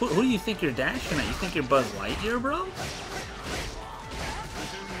 who do you think you're dashing at? You think you're Buzz Lightyear, bro?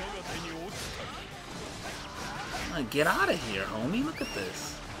 Get out of here, homie. Look at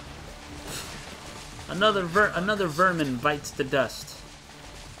this. Another vermin bites the dust.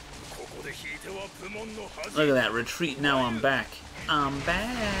 Look at that. Retreat now, I'm back. I'm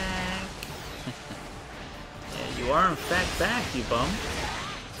back. Yeah, you are in fact back, you bum.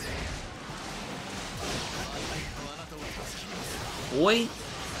 Boy,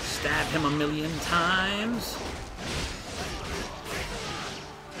 stab him 1,000,000 times.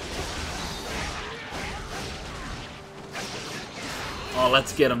 Oh,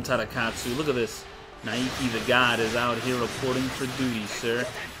 let's get him, Tadakatsu. Look at this. Naiki the God is out here reporting for duty, sir.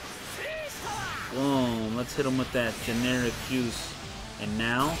 Boom. Let's hit him with that generic juice. And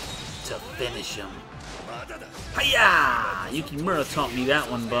now, to finish him. Hiya! Yukimura taught me that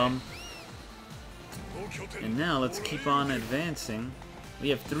one, bum. And now, let's keep on advancing. We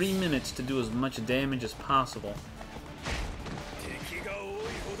have 3 minutes to do as much damage as possible.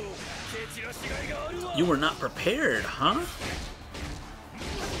 You were not prepared, huh?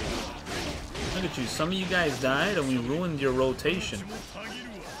 Look at you, some of you guys died and we ruined your rotation.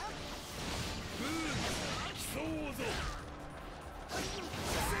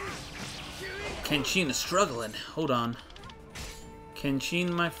 Kenshin is struggling. Hold on. Kenshin,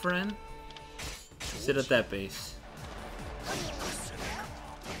 my friend, sit at that base.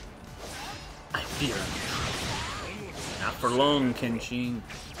 I fear him. Not for long, Kenshin.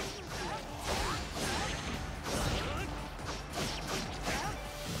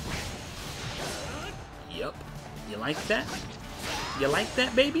 Yep. You like that? You like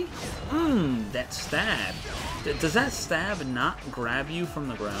that, baby? That stab. Does that stab not grab you from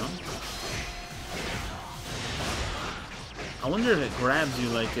the ground? I wonder if it grabs you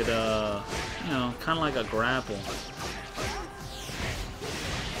like it, you know, kind of like a grapple.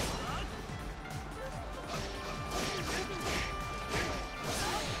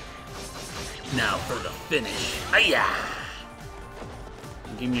 Now for the finish. Hiya!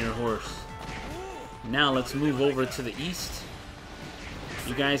 Give me your horse. Now let's move over to the east.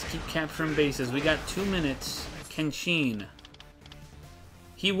 You guys keep capturing bases. We got 2 minutes. Kenshin.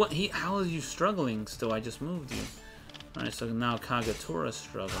 How are you struggling still? I just moved you. Alright, so now Kagetora's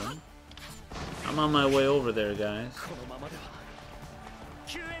struggling. I'm on my way over there, guys.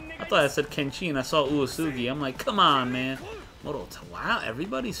 I thought I said Kenshin. I saw Uesugi. I'm like, come on, man. Wow,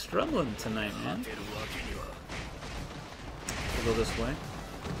 everybody's struggling tonight, man. We'll go this way.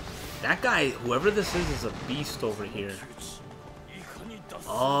 That guy, whoever this is a beast over here.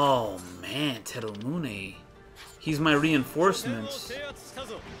 Oh, man, Terumune. He's my reinforcements.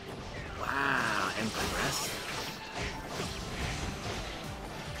 Wow, impressive.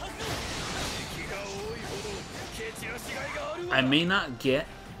 I may not get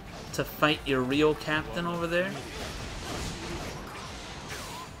to fight your real captain over there.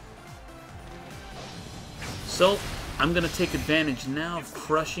 So, I'm going to take advantage now of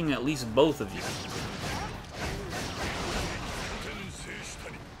crushing at least both of you.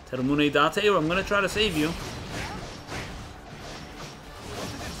 Terumune Date, I'm going to try to save you.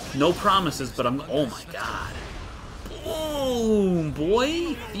 No promises, but I'm... Oh my god. Boom,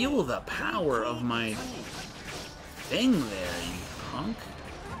 boy. Feel the power of my thing there, you punk.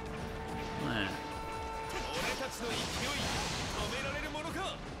 Man.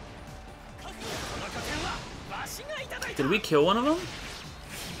 Did we kill one of them?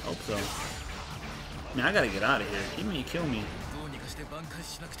 Hope so. Man, I gotta get out of here. Give me, kill me.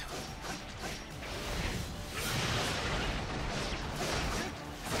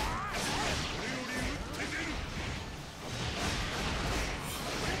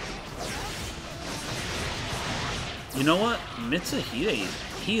 You know what? Mitsuhide,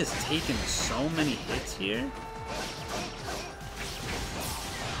 he has taken so many hits here.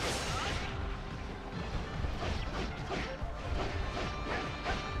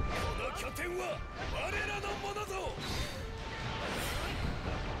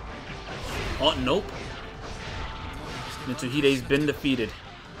 Oh, nope. Mitsuhide's been defeated.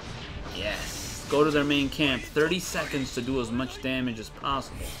 Yes. Go to their main camp. 30 seconds to do as much damage as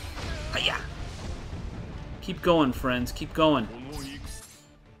possible. Hiya! Keep going, friends. Keep going.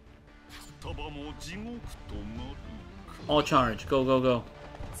 All charge. Go, go, go.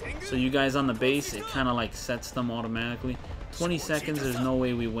 So you guys on the base, it kind of like sets them automatically. 20 seconds, there's no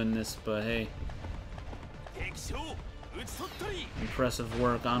way we win this, but hey. Impressive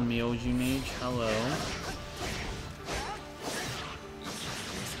work on Myoji Mage. Hello.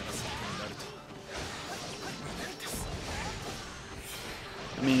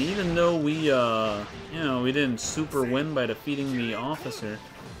 I mean, even though we, you know, we didn't super win by defeating the officer,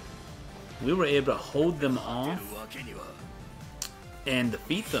 we were able to hold them off and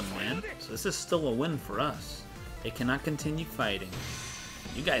defeat them, man. So this is still a win for us. They cannot continue fighting.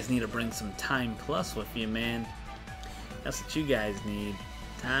 You guys need to bring some time plus with you, man. That's what you guys need.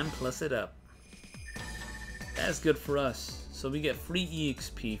 Time plus it up. That's good for us. So we get free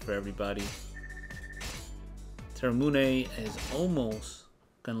EXP for everybody. Terumune is almost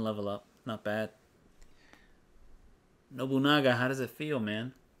gonna level up. Not bad. Nobunaga, how does it feel,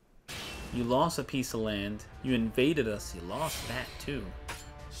 man? You lost a piece of land. You invaded us. You lost that too.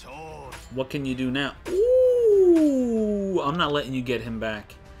 What can you do now? Ooh! I'm not letting you get him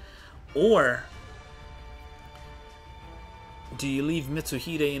back. Or do you leave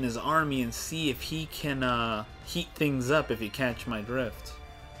Mitsuhide in his army and see if he can heat things up if you catch my drift?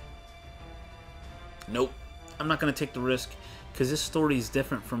 Nope. I'm not going to take the risk because this story is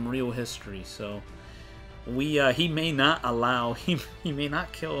different from real history. So he may not allow, he may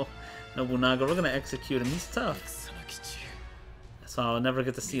not kill Nobunaga. We're going to execute him. He's tough. So I'll never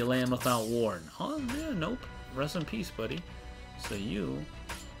get to see a land without war. Oh, yeah, nope. Rest in peace, buddy. So you...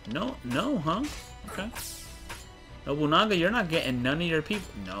 No, huh? Okay. Nobunaga, you're not getting none of your people...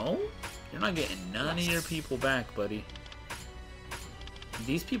 No? You're not getting none of your people back, buddy.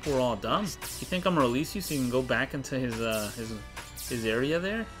 These people are all dumb. You think I'm gonna release you so you can go back into his area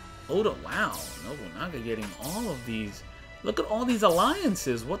there? Oh, wow. Nobunaga getting all of these. Look at all these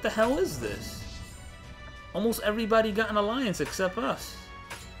alliances. What the hell is this? Almost everybody got an alliance except us.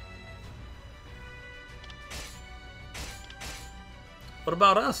 What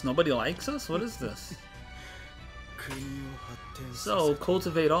about us? Nobody likes us? What is this? So,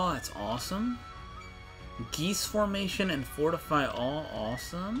 cultivate all. That's awesome. Geese formation and fortify all.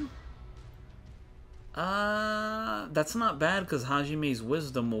 Awesome. That's not bad because Hajime's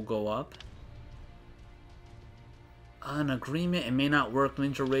wisdom will go up. An agreement, it may not work.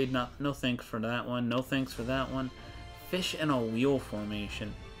 Ninja raid, no thanks for that one. No thanks for that one. Fish in a wheel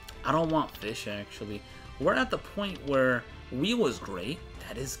formation. I don't want fish, actually. We're at the point where wheel is great.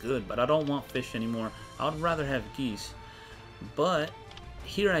 That is good, but I don't want fish anymore. I would rather have geese. But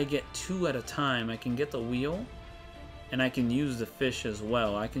here I get 2 at a time. I can get the wheel, and I can use the fish as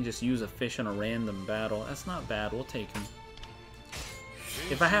well. I can just use a fish in a random battle. That's not bad. We'll take him.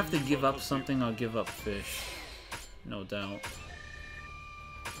 If I have to give up something, I'll give up fish. No doubt.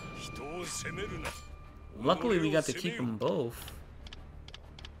 Luckily, we got to keep them both.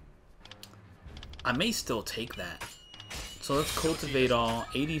 I may still take that. So let's cultivate all.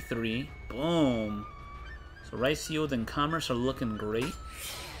 83. Boom. So rice yield and commerce are looking great.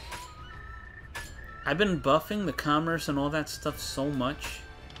 I've been buffing the commerce and all that stuff so much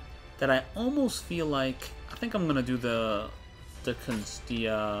that I almost feel like I think I'm gonna do the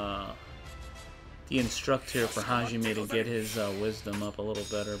instruct here for Hajime to get his wisdom up a little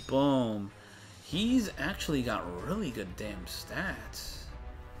better. Boom. He's actually got really good damn stats.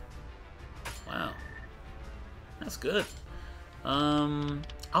 Wow. That's good.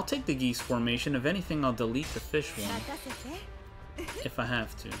 I'll take the geese formation. If anything, I'll delete the fish one. If I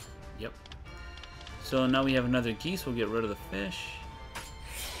have to. Yep. So now we have another geese. We'll get rid of the fish.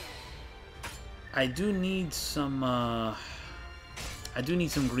 I do need some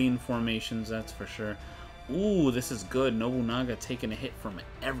green formations, that's for sure. Ooh, this is good. Nobunaga taking a hit from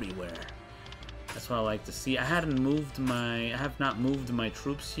everywhere. That's what I like to see. I have not moved my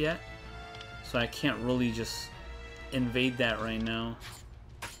troops yet, so I can't really just invade that right now.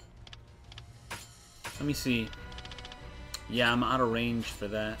 Let me see. Yeah, I'm out of range for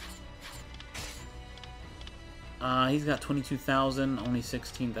that. He's got 22,000, only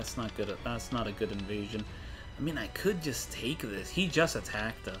 16. That's not good. That's not a good invasion. I mean, I could just take this. He just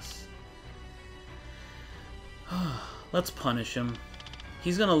attacked us. Let's punish him.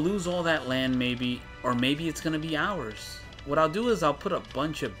 He's gonna lose all that land, maybe, or maybe it's gonna be ours. What I'll do is I'll put a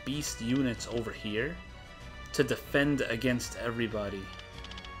bunch of beast units over here to defend against everybody.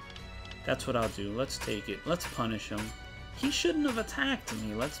 That's what I'll do. Let's take it. Let's punish him. He shouldn't have attacked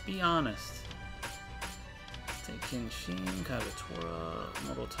me, let's be honest. Take Kenshin, Kagatora,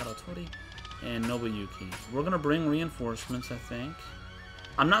 Moro-Taratori, and Nobuyuki. We're gonna bring reinforcements, I think.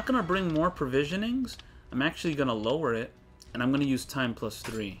 I'm not gonna bring more provisionings. I'm actually gonna lower it, and I'm gonna use time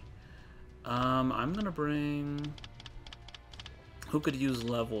 +3. I'm gonna bring... Who could use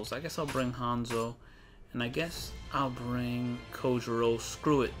levels? I guess I'll bring Hanzo, and I guess I'll bring Kojiro.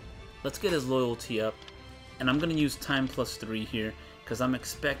 Screw it. Let's get his loyalty up, and I'm gonna use time +3 here, because I'm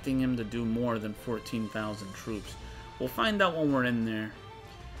expecting him to do more than 14,000 troops. We'll find out when we're in there.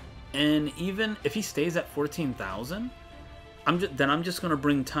 And even if he stays at 14,000, then I'm just gonna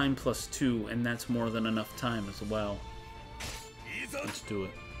bring time +2, and that's more than enough time as well. Let's do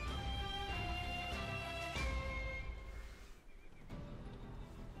it.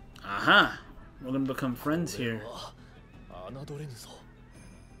 Aha! We're gonna become friends here.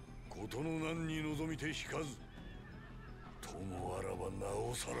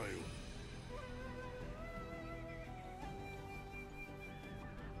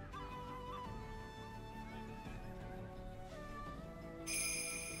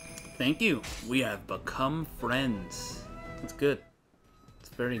 Thank you. We have become friends. That's good. It's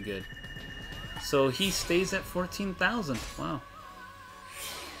very good. So he stays at 14,000. Wow.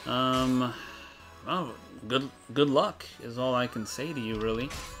 Oh, good luck is all I can say to you, really.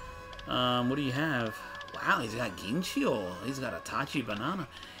 What do you have? Wow, he's got Ginchio. He's got a Tachi Banana.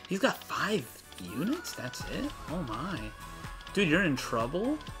 He's got 5 units? That's it? Oh my. Dude, you're in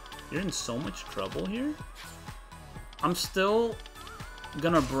trouble? You're in so much trouble here? I'm still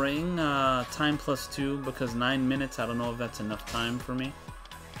gonna bring time +2 because 9 minutes, I don't know if that's enough time for me.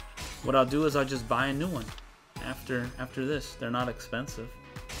 What I'll do is I'll just buy a new one after this. They're not expensive.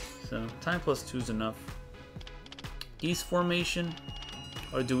 So time +2 is enough. East formation,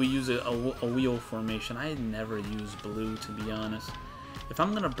 or do we use a wheel formation? I never use blue, to be honest. If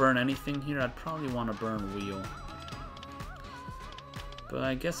I'm gonna burn anything here, I'd probably want to burn wheel. But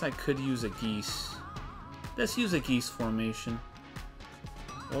I guess I could use a geese. Let's use a geese formation.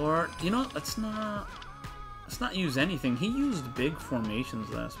 Or, you know, let's not use anything. He used big formations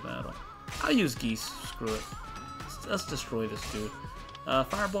last battle. I'll use geese. Screw it. Let's destroy this dude.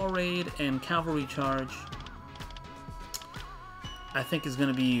 Fireball raid and cavalry charge, I think, is going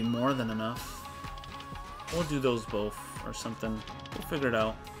to be more than enough. We'll do those both or something. We'll figure it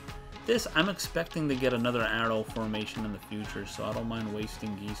out. This, I'm expecting to get another arrow formation in the future, so I don't mind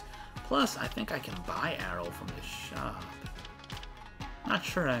wasting geese. Plus, I think I can buy arrow from this shop. Not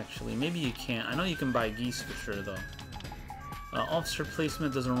sure, actually. Maybe you can't. I know you can buy geese for sure, though. Officer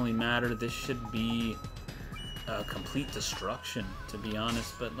placement doesn't really matter. This should be complete destruction, to be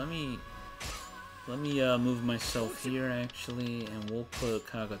honest. But let me move myself here, actually, and we'll put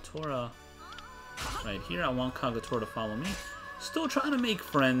Kagatora right here. I want Kagatora to follow me. Still trying to make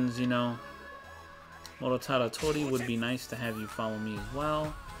friends, you know. Moro-Taratori, would be nice to have you follow me as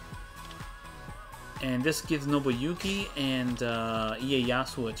well. And this gives Nobuyuki and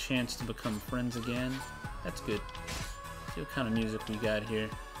Ieyasu a chance to become friends again. That's good. See what kind of music we got here.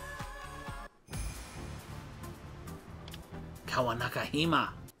 wa Nakahima.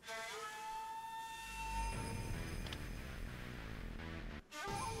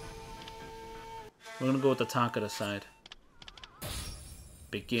 We're gonna go with the Takeda side.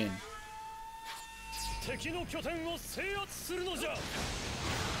 Begin.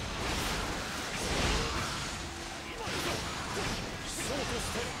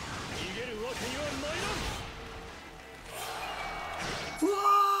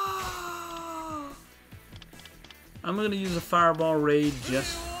 I'm gonna use a Fireball Raid,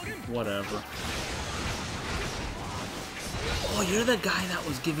 just whatever. Oh, you're the guy that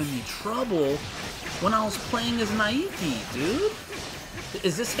was giving me trouble when I was playing as Naiki, dude.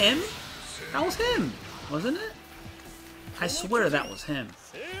 Is this him? That was him, wasn't it? I swear that was him.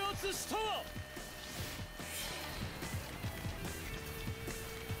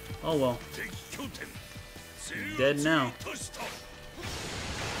 Oh well. Dead now.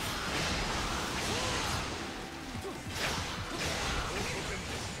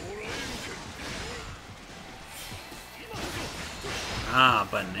 Ah,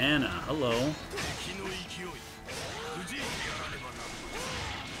 banana. Hello.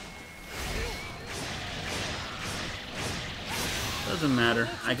 Doesn't matter.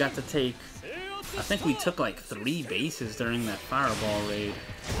 I got to take... I think we took like 3 bases during that Fireball Raid.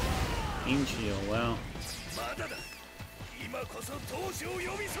 Inchio, wow.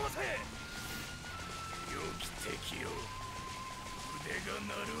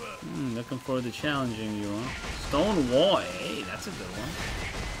 Looking forward to challenging you, huh? Stone Wall. Hey, that's a good one.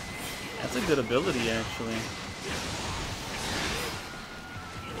 That's a good ability, actually.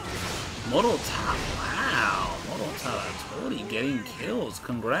 Morota. Wow. Morota totally getting kills.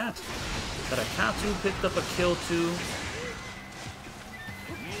 Congrats. Tarakatsu picked up a kill, too.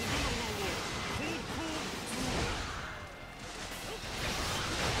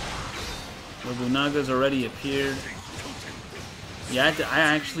 Nobunaga's already appeared. Yeah, I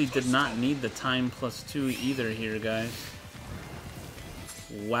actually did not need the time +2 either here, guys.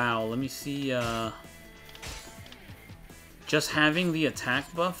 Wow, let me see. Just having the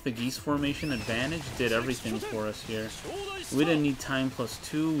attack buff, the Geese Formation advantage, did everything for us here. We didn't need time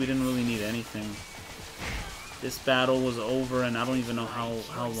 +2. We didn't really need anything. This battle was over, and I don't even know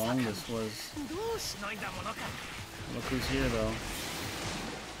how long this was. Look who's here, though.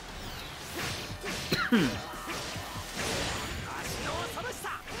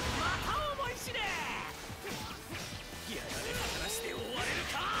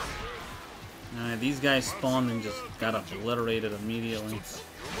 Alright, these guys spawned and just got obliterated immediately.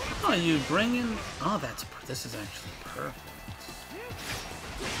 Oh, you bring in... Oh, this is actually perfect.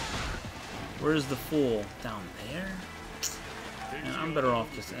 Where's the fool? Down there? Man, I'm better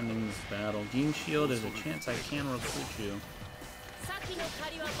off just ending this battle. Ginshio, there's a chance I can recruit you.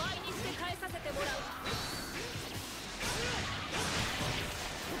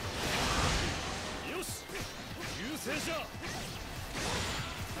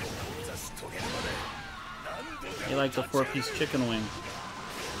 You like the 4-piece chicken wing.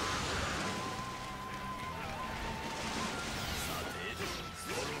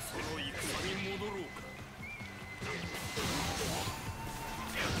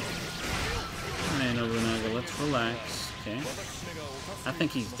 Alright, Nobunaga, let's relax. Okay. I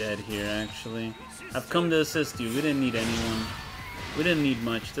think he's dead here, actually. I've come to assist you. We didn't need anyone. We didn't need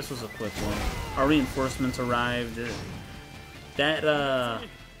much. This was a quick one. Our reinforcements arrived. That,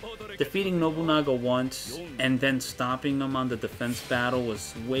 defeating Nobunaga once and then stopping him on the defense battle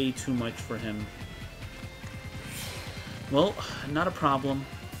was way too much for him. Well, not a problem.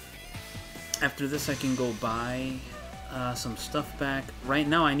 After this, I can go buy some stuff back. Right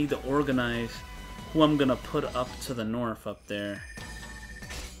now, I need to organize who I'm gonna put up to the north up there.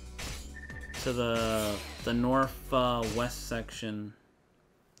 To the north west section.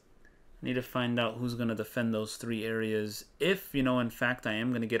 I need to find out who's gonna defend those 3 areas. If, you know, in fact, I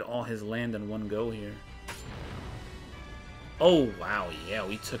am gonna get all his land in one go here. Oh, wow, yeah,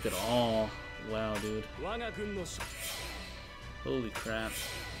 we took it all. Wow, dude. Holy crap.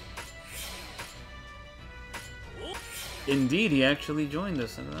 Indeed, he actually joined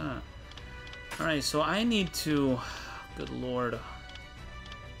us. Look at that. Alright, so I need to... Good lord.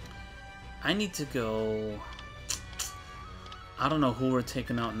 I need to go... I don't know who we're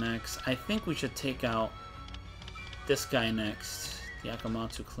taking out next. I think we should take out this guy next. The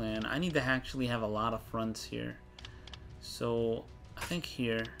Akamatsu clan. I need to actually have a lot of fronts here. So, I think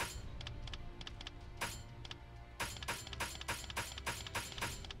here...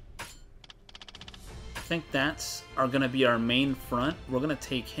 I think that's gonna be our main front. We're gonna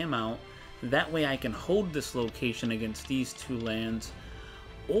take him out. That way I can hold this location against these 2 lands.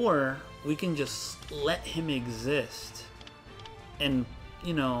 Or we can just let him exist and,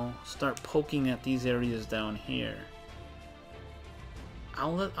 you know, start poking at these areas down here.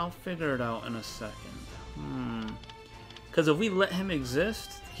 I'll figure it out in a second. Because if we let him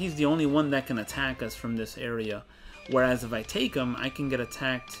exist, he's the only one that can attack us from this area. Whereas if I take him, I can get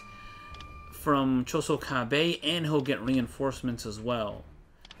attacked from Chosokabe, and he'll get reinforcements as well.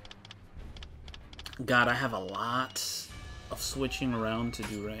 God, I have a lot of switching around to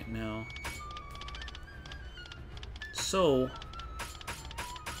do right now. So,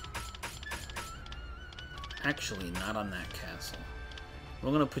 actually, not on that castle. We're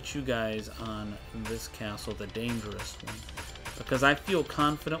going to put you guys on this castle, the dangerous one. Because I feel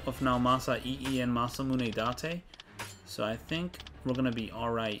confident with Naomasa Ii and Masamune Date. So I think we're going to be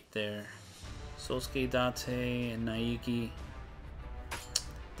alright there. Sosuke Date and Naiki.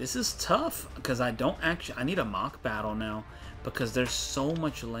 This is tough because I need a mock battle now because there's so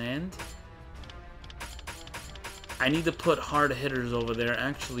much land. I need to put hard hitters over there.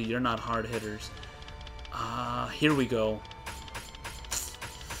 Actually, you're not hard hitters. Here we go.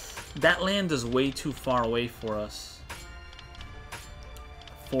 That land is way too far away for us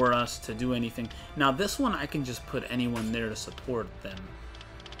to do anything. Now this one I can just put anyone there to support them.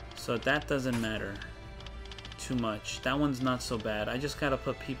 So that doesn't matter too much. That one's not so bad. I just gotta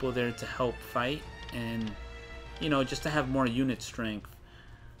put people there to help fight and, you know, just to have more unit strength.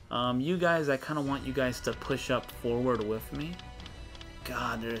 You guys, I kind of want you guys to push up forward with me.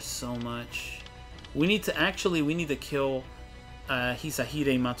 God, there's so much. We need to kill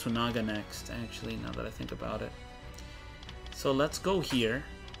Hisahide Matsunaga next, actually, now that I think about it. So let's go here.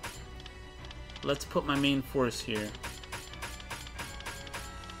 Let's put my main force here.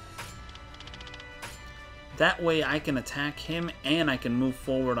 That way I can attack him and I can move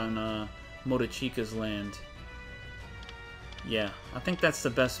forward on Motochika's land. Yeah, I think that's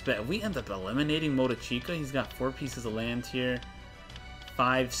the best bet. If we end up eliminating Motochika, he's got 4 pieces of land here.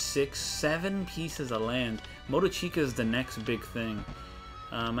 5, 6, 7 pieces of land. Motochika is the next big thing.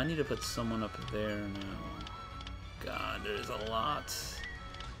 I need to put someone up there now. God, there's a lot.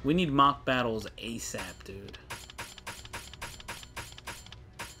 We need mock battles ASAP, dude.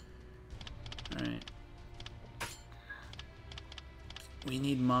 Alright. We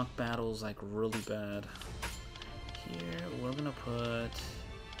need mock battles, like, really bad. Here, we're gonna put...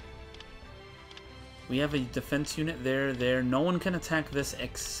 We have a defense unit there. No one can attack this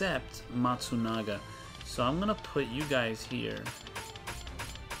except Matsunaga. So I'm gonna put you guys here.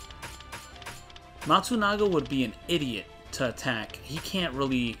 Matsunaga would be an idiot to attack. He can't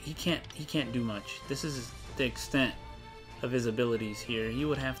do much. This is the extent of his abilities here. He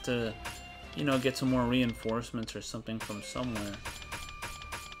would have to, you know, get some more reinforcements or something from somewhere.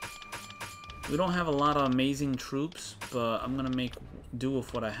 We don't have a lot of amazing troops, but I'm gonna make do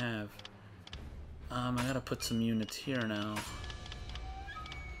with what I have. I gotta put some units here now.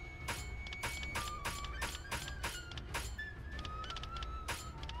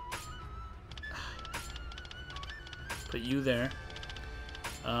 Put you there.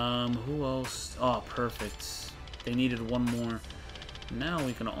 Who else? Oh, perfect. They needed one more. Now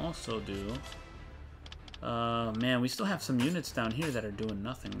we can also do... man, we still have some units down here that are doing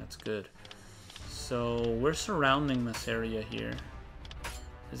nothing. That's good. So, we're surrounding this area here.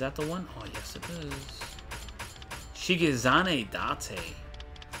 Is that the one? Oh, yes, it is. Shigezane Date.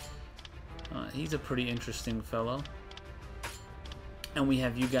 He's a pretty interesting fellow. And we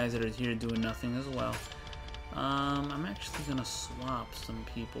have you guys that are here doing nothing as well. I'm actually gonna swap some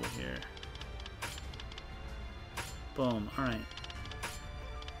people here. Boom. Alright.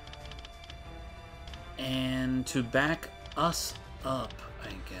 And to back us up, I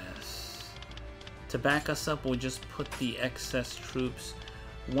guess. To back us up, we'll just put the excess troops.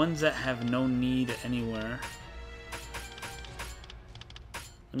 Ones that have no need anywhere.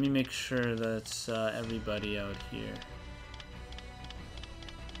 Let me make sure that's everybody out here.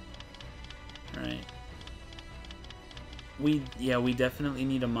 Alright. We definitely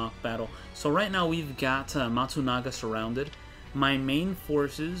need a mock battle. So right now we've got Matsunaga surrounded. My main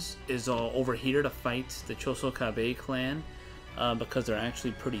forces is over here to fight the Chosokabe clan because they're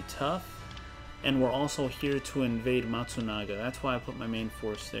actually pretty tough. And we're also here to invade Matsunaga. That's why I put my main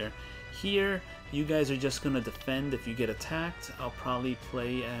force there. Here, you guys are just going to defend if you get attacked. I'll probably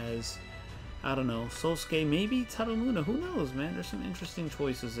play as, I don't know, Sosuke, maybe Tarumuna. Who knows, man? There's some interesting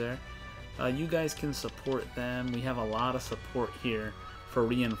choices there. You guys can support them. We have a lot of support here for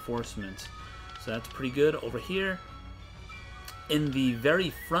reinforcements. So that's pretty good. Over here, in the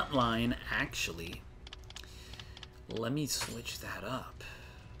very front line, actually, let me switch that up.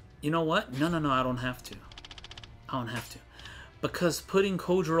 You know what? No, I don't have to. I don't have to. Because putting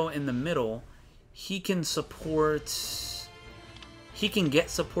Kojiro in the middle, he can support He can get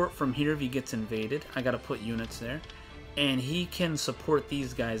support from here if he gets invaded. I gotta put units there. And he can support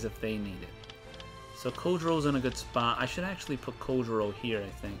these guys if they need it. So Kojuro's in a good spot. I should actually put Kojuro here, I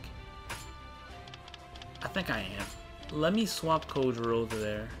think. I think I am. Let me swap Kojuro to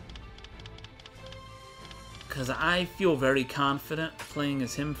there. Because I feel very confident playing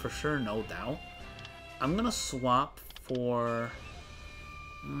as him for sure, no doubt. I'm going to swap for...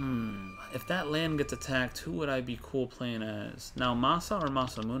 If that land gets attacked, who would I be cool playing as? Naomasa or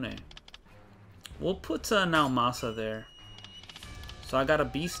Masamune? We'll put Naomasa there. So I got a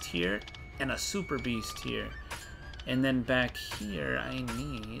beast here and a super beast here. And then back here I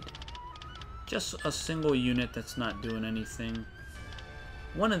need just a single unit that's not doing anything.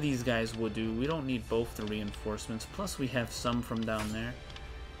 One of these guys will do. We don't need both the reinforcements. Plus we have some from down there.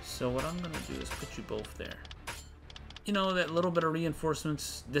 So what I'm going to do is put you both there. You know, that little bit of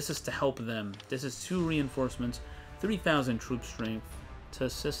reinforcements, this is to help them. This is 2 reinforcements, 3,000 troop strength to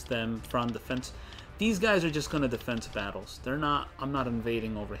assist them from defense. These guys are just going to defense battles. They're not, I'm not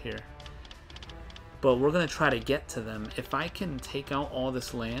invading over here. But we're going to try to get to them. If I can take out all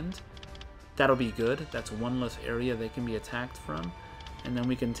this land, that'll be good. That's one less area they can be attacked from. And then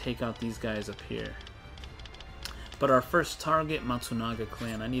we can take out these guys up here. But our first target, Matsunaga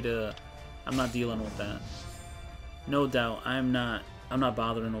clan, I'm not dealing with that. No doubt, I'm not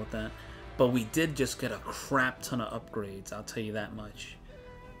bothering with that. But we did just get a crap ton of upgrades, I'll tell you that much.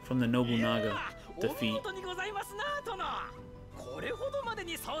 From the Nobunaga defeat.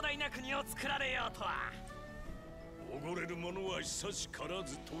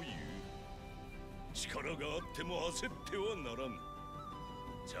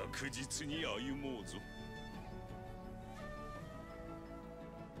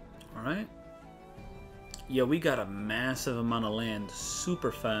 Alright. Yeah, we got a massive amount of land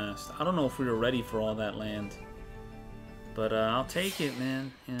super fast. I don't know if we were ready for all that land. But I'll take it,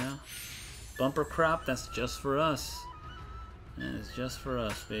 man. You know, bumper crop, that's just for us. And it's just for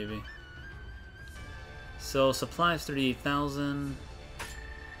us, baby. So, supplies 38,000.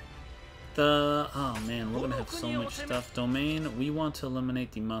 Oh man, we're gonna have so much stuff. Domain, we want to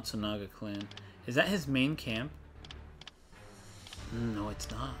eliminate the Matsunaga clan. Is that his main camp? No, it's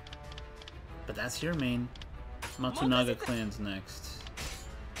not. But that's your main. Matsunaga clan's next.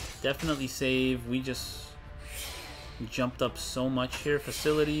 Definitely save. We just jumped up so much here.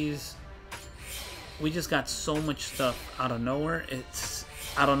 Facilities. We just got so much stuff out of nowhere.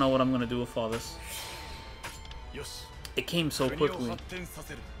 I don't know what I'm gonna do with all this. It came so quickly.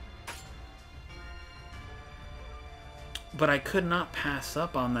 But I could not pass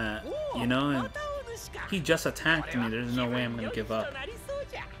up on that, you know, and he just attacked me. There's no way I'm gonna give up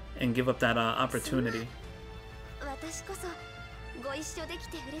and give up that opportunity.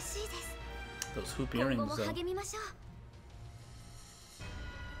 Those hoop earrings, though.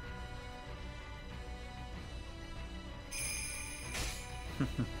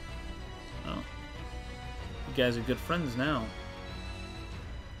 Oh, you guys are good friends now.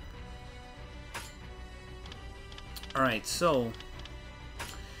 Alright, so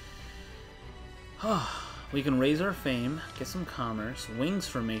we can raise our fame, get some commerce. Wings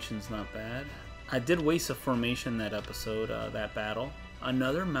formation's not bad. I did waste a formation that episode, that battle.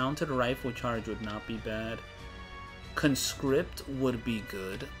 Another mounted rifle charge would not be bad. Conscript would be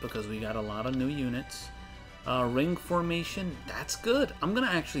good because we got a lot of new units. Ring formation, that's good. I'm gonna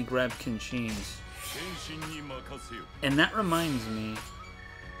actually grab Kenshin's. And that reminds me.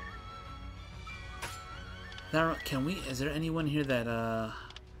 Is there anyone here that,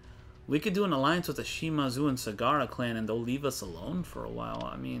 we could do an alliance with the Shimazu and Sagara clan and they'll leave us alone for a while.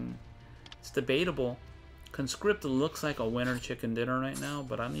 I mean, it's debatable. Conscript looks like a winner chicken dinner right now,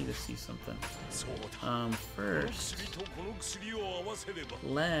 but I need to see something. First,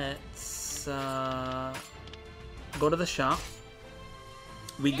 let's, go to the shop.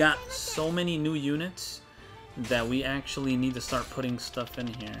 We got so many new units that we actually need to start putting stuff in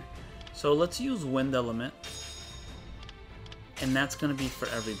here. So let's use Wind Element. And that's going to be for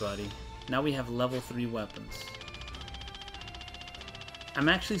everybody. Now we have level 3 weapons. I'm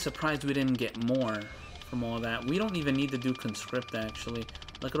actually surprised we didn't get more from all that. We don't even need to do Conscript, actually.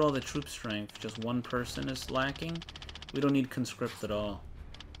 Look at all the troop strength. Just one person is lacking. We don't need Conscript at all.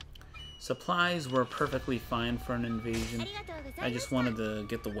 Supplies were perfectly fine for an invasion. I just wanted to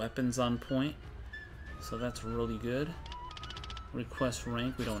get the weapons on point. So that's really good. Request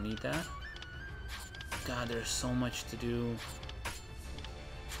rank, we don't need that. God, there's so much to do.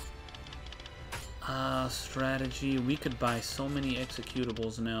 Strategy, we could buy so many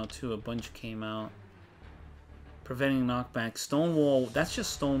executables now too. A bunch came out. Preventing knockback. Stonewall, that's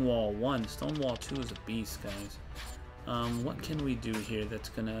just Stonewall 1. Stonewall 2 is a beast, guys. What can we do here that's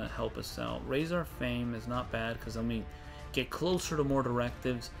gonna help us out? Raise our fame is not bad because then we get closer to more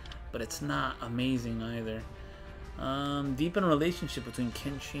directives, but it's not amazing either. Deepen relationship between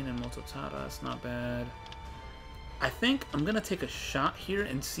Kenshin and Mototara. It's not bad. I think I'm gonna take a shot here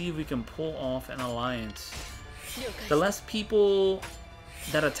and see if we can pull off an alliance. The less people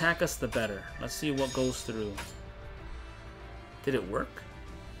that attack us, the better. Let's see what goes through. Did it work?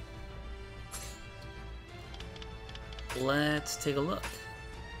 Let's take a look.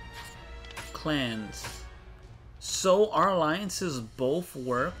 Clans. So our alliances both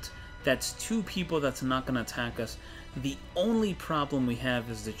worked. That's 2 people that's not going to attack us. The only problem we have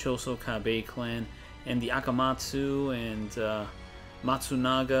is the Choso Kabe clan and the Akamatsu and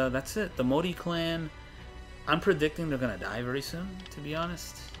Matsunaga. That's it. The Mori clan, I'm predicting they're going to die very soon, to be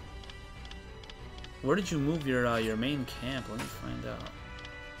honest. Where did you move your main camp? Let me find out.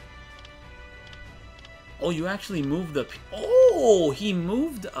 Oh, you actually moved up. Oh, he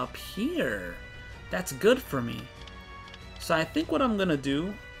moved up here. That's good for me. So I think what I'm going to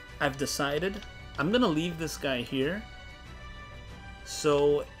do, I've decided, I'm going to leave this guy here.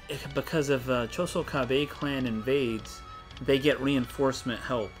 So, because if Choso Kabe clan invades, they get reinforcement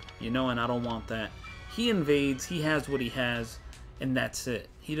help, you know, and I don't want that. He invades, he has what he has, and that's it.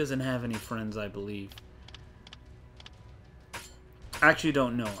 He doesn't have any friends, I believe. I actually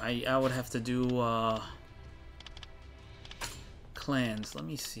don't know. I would have to do clans. Let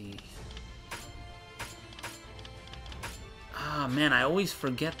me see. Ah, man, I always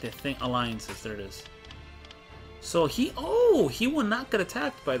forget the thing. Alliances, there it is. So he will not get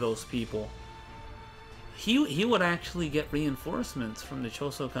attacked by those people. He would actually get reinforcements from the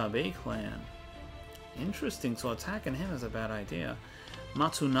Choso Kabe clan. Interesting, so attacking him is a bad idea.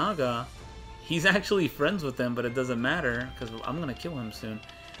 Matsunaga, he's actually friends with them, but it doesn't matter, because I'm going to kill him soon.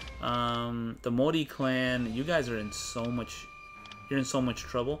 The Mori clan, you guys are in so much... You're in so much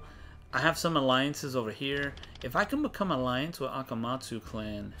trouble. I have some alliances over here. If I can become alliance with Akamatsu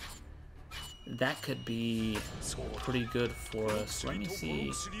clan, that could be pretty good for us. Let me see.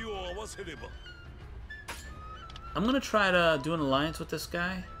 I'm going to try to do an alliance with this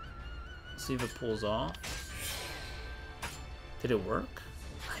guy. See if it pulls off. Did it work?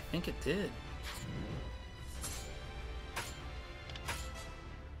 I think it did.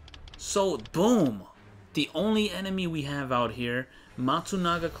 So, boom! The only enemy we have out here,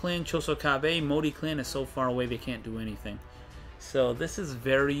 Matsunaga clan, Choso Kabe, Mori clan is so far away they can't do anything. So this is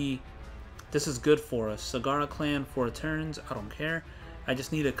good for us. Sagara clan, 4 turns, I don't care. I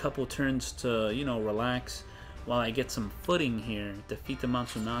just need a couple turns to, you know, relax while I get some footing here. Defeat the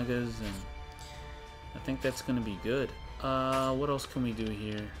Matsunagas, and I think that's going to be good. What else can we do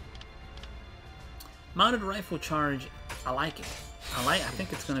here? Mounted rifle charge, I like it. I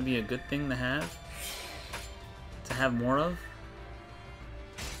think it's going to be a good thing to have more of.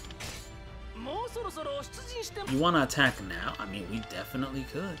 You want to attack now? I mean, we definitely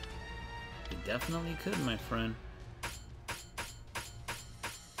could. We definitely could, my friend.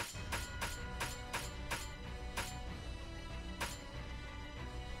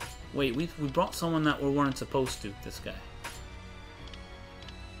 Wait, we brought someone that we weren't supposed to, this guy.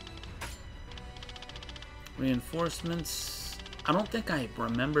 Reinforcements. I don't think I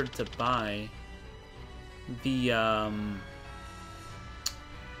remembered to buy the,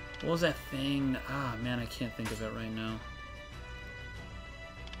 what was that thing? Ah, man, I can't think of it right now.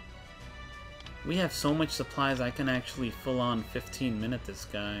 We have so much supplies, I can actually full-on 15-minute this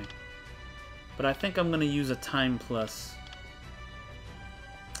guy. But I think I'm going to use a time plus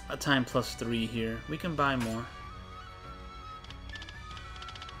 3 here. We can buy more.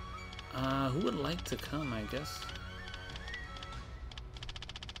 Who would like to come, I guess?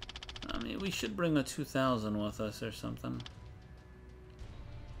 I mean, we should bring a 2000 with us or something.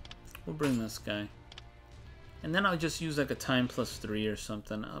 We'll bring this guy. And then I'll just use like a time plus 3 or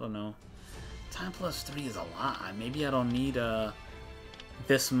something. I don't know. Time plus 3 is a lot. Maybe I don't need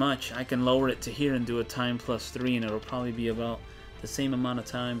this much. I can lower it to here and do a time plus 3 and it'll probably be about the same amount of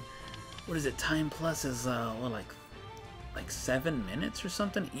time. What is it? Time plus is what, like 7 minutes or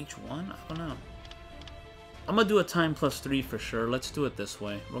something each one? I don't know. I'm gonna do a time plus 3 for sure. Let's do it this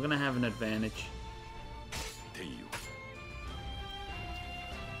way. We're gonna have an advantage.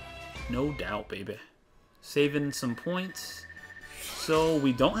 No doubt, baby. Saving some points. So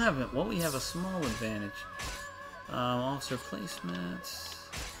we don't have it. Well, we have a small advantage. Officer placements.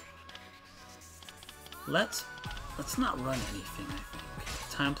 Let's not run anything, I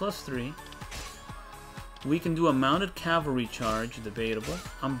think. Time plus 3. We can do a mounted cavalry charge, debatable.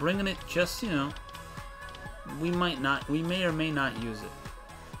 I'm bringing it just, you know, we may or may not use it.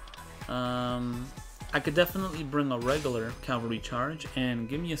 I could definitely bring a regular cavalry charge, and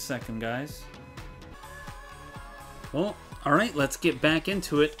give me a second, guys. Well, alright, let's get back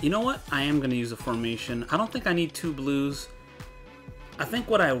into it. You know what? I am going to use a formation. I don't think I need 2 blues. I think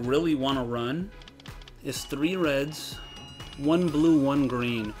what I really want to run is 3 reds, 1 blue, 1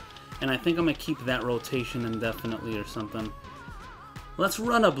 green. And I think I'm going to keep that rotation indefinitely or something. Let's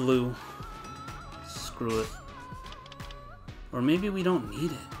run a blue. Screw it. Or maybe we don't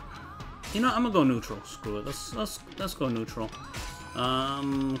need it. You know, I'm gonna go neutral. Screw it. Let's go neutral.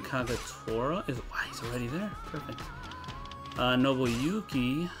 Kagatora is he's already there. Perfect.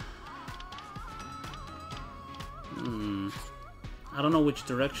 Nobuyuki. I don't know which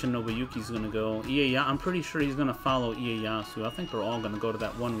direction Nobuyuki's gonna go. Ieyasu, I'm pretty sure he's gonna follow Ieyasu. I think they're all gonna go to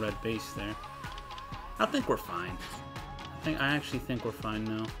that 1 red base there. I think we're fine. I actually think we're fine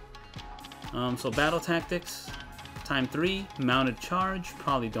now. So battle tactics. Time 3, mounted charge.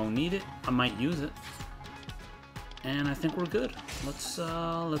 Probably don't need it. I might use it. And I think we're good. Let's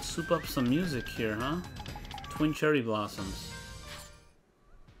soup up some music here, huh? Twin cherry blossoms.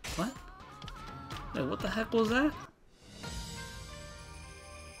 What? Wait, what the heck was that?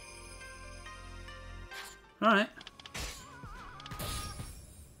 Alright.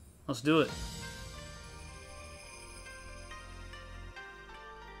 Let's do it.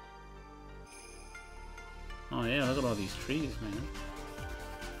 Oh yeah, look at all these trees, man.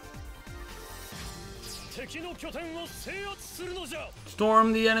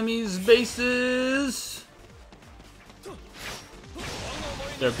 Storm the enemy's bases!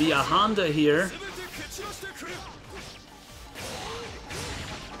 There be a Honda here.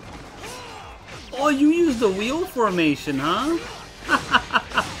 Oh, you used the wheel formation, huh?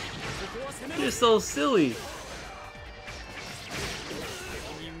 You're so silly.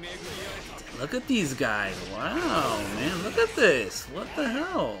 Look at these guys. Wow, man. Look at this. What the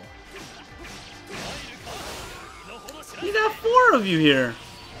hell? You got 4 of you here.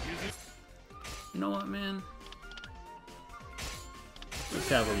 You know what, man? The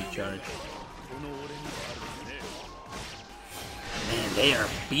cavalry charge. Man, they are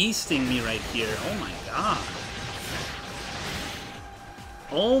beasting me right here. Oh my god.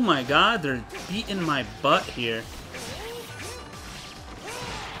 Oh my god, they're beating my butt here.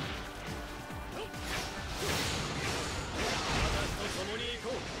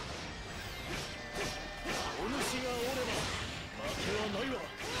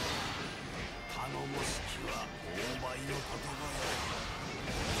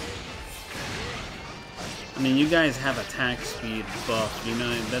 I mean, you guys have attack speed buff, you know,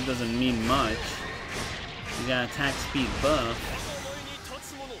 that doesn't mean much. You got attack speed buff.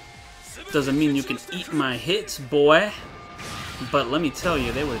 Doesn't mean you can eat my hits, boy. But let me tell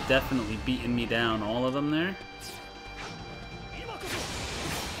you, they were definitely beating me down, all of them there.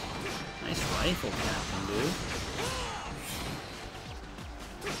 Nice rifle captain, dude.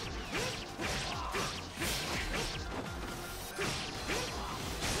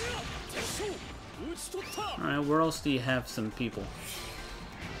 Alright, where else do you have some people?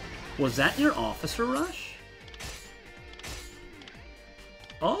 Was that your officer rush?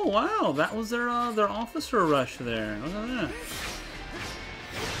 Oh wow, that was their officer rush there. Look at that.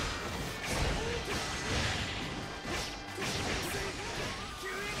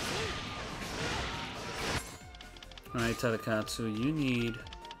 Alright, Tadakatsu,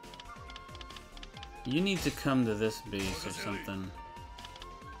 you need to come to this base or something.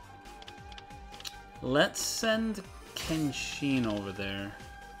 Let's send Kenshin over there.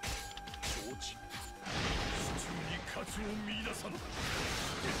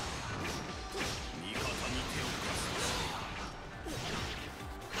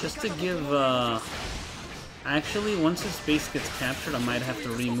 Just to give, actually, once his base gets captured, I might have to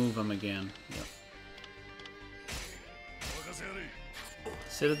remove him again. Yep.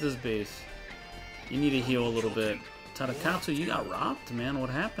 Sit at this base. You need to heal a little bit. Tadakatsu, you got robbed, man. What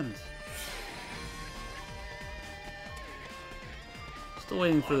happened? Still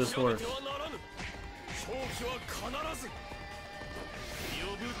waiting for this horse.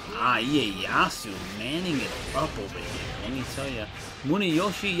 Ah, Ieyasu manning it up over here. Let me tell ya.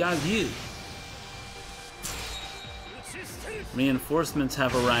 Muniyoshi Yagyu. Reinforcements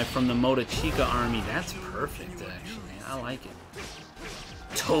have arrived from the Motochika army. That's perfect, actually. I like it.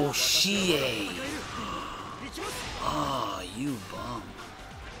 Toshie. Oh, you bum.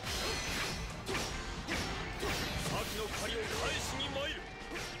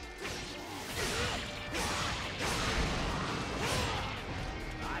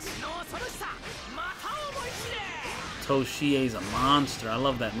 Toshie's a monster. I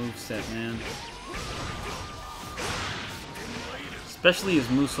love that moveset, man. Especially his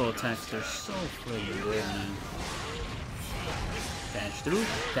Muso attacks, they're so friggin' good, man. Dash through,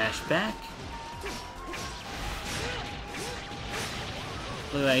 dash back.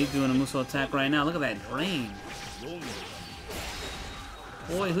 Look at that, he's doing a Muso attack right now. Look at that drain.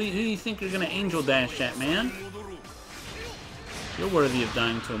 Boy, who do you think you're gonna angel dash at, man? You're worthy of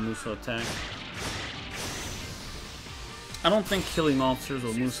dying to a Muso attack. I don't think killing officers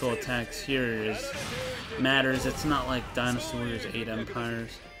with Muso attacks here matters. It's not like Dynasty Warriors 8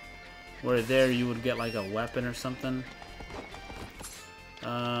 Empires, where there you would get like a weapon or something.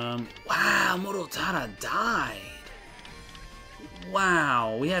 Wow, Morotara died.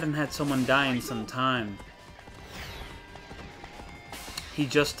 Wow, we hadn't had someone die in some time. He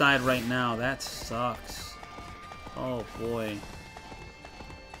just died right now. That sucks. Oh boy.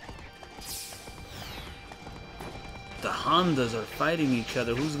 The Hondas are fighting each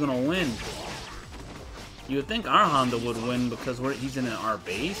other. Who's gonna win? You would think our Honda would win because he's in our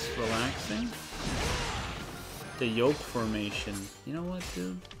base, relaxing. The yoke formation. You know what,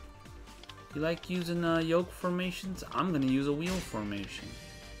 dude? You like using yoke formations? I'm gonna use a wheel formation.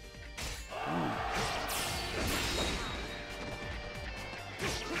 Oh.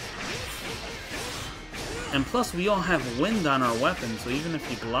 And plus, we all have wind on our weapons, so even if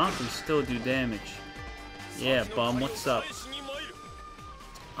you block, we still do damage. Yeah, bum, what's up?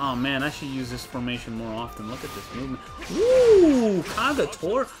 Oh man, I should use this formation more often. Look at this movement. Ooh,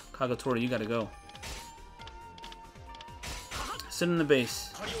 Kagator. Kagator, you gotta go. Sit in the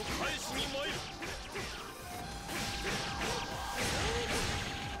base.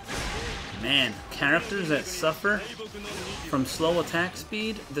 Man, characters that suffer from slow attack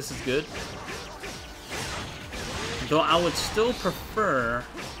speed, this is good. Though I would still prefer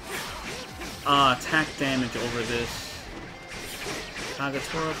attack damage over this.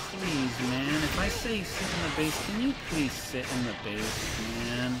 Kagatora, please, man. If I say sit in the base, can you please sit in the base,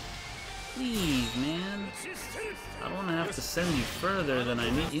 man? Please, man. I don't want to have to send you further than I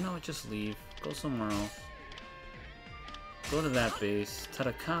need. You know what? Just leave. Go somewhere else. Go to that base.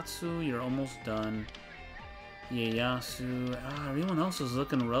 Tarakatsu, you're almost done. Ieyasu. Everyone else is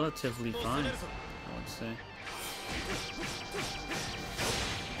looking relatively fine, I would say.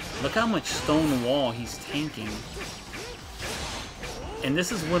 Look how much stone wall he's tanking. And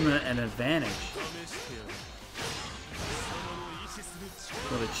this is with an advantage.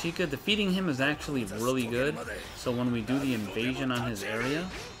 So the Chica, defeating him is actually really good. So when we do the invasion on his area.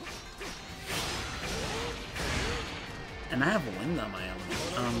 And I have wind on my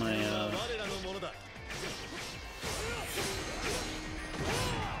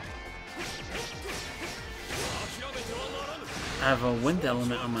I have a wind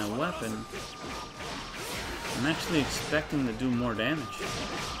element on my weapon. I'm actually expecting to do more damage.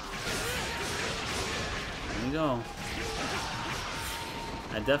 There we go.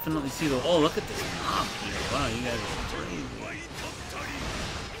 I definitely see the... Oh, look at this mob here. Wow, you guys are crazy.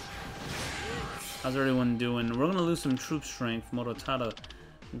 How's everyone doing? We're going to lose some troop strength. Morotara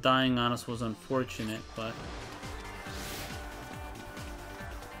dying on us was unfortunate, but...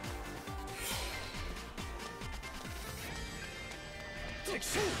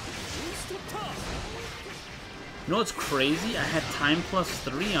 You know what's crazy? I had time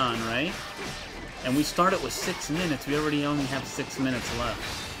 +3 on, right? And we started with 6 minutes. We already only have 6 minutes left.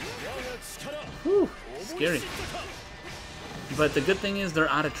 Whew, scary. But the good thing is they're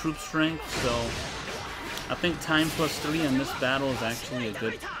out of troop strength, so I think time +3 on this battle is actually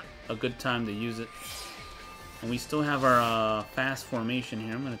a good time to use it. And we still have our fast formation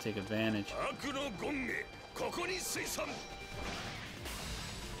here. I'm going to take advantage.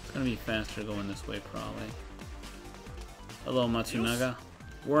 It's going to be faster going this way, probably. Hello, Matsunaga.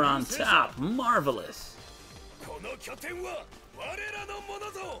 We're on top. Marvelous.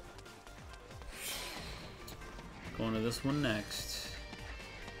 Going to this one next.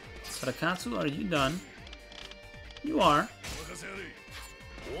 Tarakatsu, are you done? You are.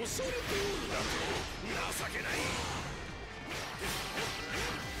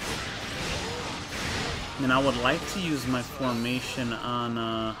 And I would like to use my formation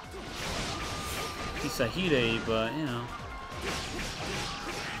on Hisahide, but you know.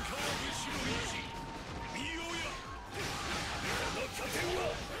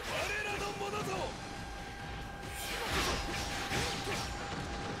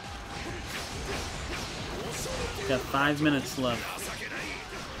 Got 5 minutes left.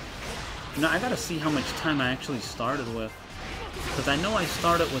 You know, I gotta see how much time I actually started with. Because I know I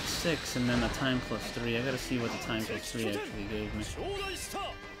started with 6 and then a time +3. I gotta see what the time +3 actually gave me.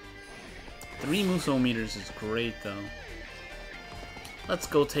 3 Muso meters is great, though. Let's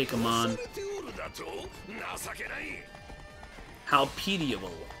go take him on. How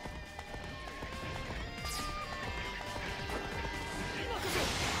pitiable.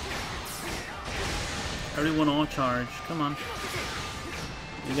 Everyone all charge. Come on.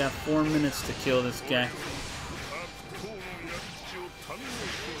 We got 4 minutes to kill this guy.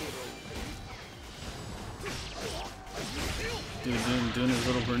 Dude doing his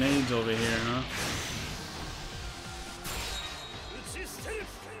little grenades over here, huh?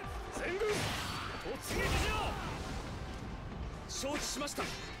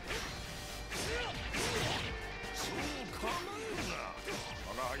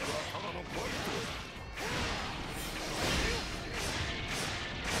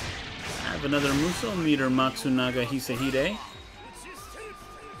 I have another Muso meter Matsunaga Hisahide.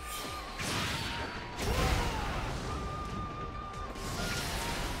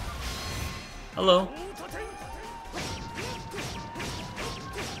 Hello.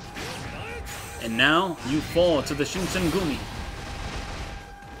 And now you fall to the Shinsengumi.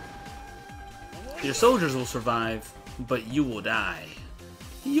 Your soldiers will survive, but you will die.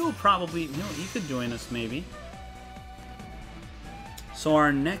 You'll probably, he could join us maybe. So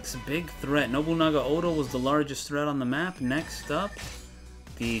our next big threat, Nobunaga Oda was the largest threat on the map. Next up,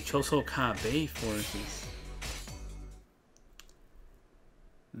 the Choso Kabe forces.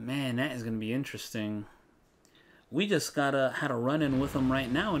 Man, that is going to be interesting. We just had a run-in with them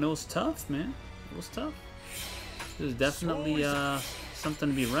right now, and it was tough, man. It was tough. It was definitely something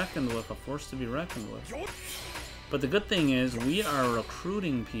to be reckoned with, a force to be reckoned with. But the good thing is, we are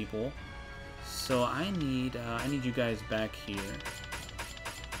recruiting people, so I need you guys back here.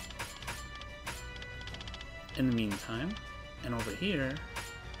 In the meantime, and over here,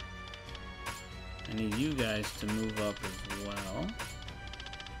 I need you guys to move up as well.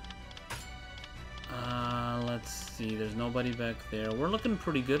 Let's see, there's nobody back there. We're looking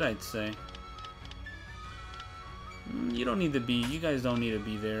pretty good, I'd say. You don't need to be, you guys don't need to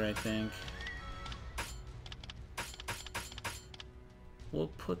be there, I think.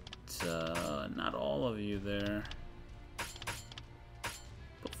 We'll put, not all of you there.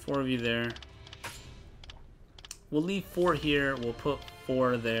 Put 4 of you there. We'll leave 4 here, we'll put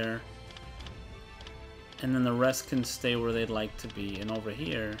 4 there. And then the rest can stay where they'd like to be. And over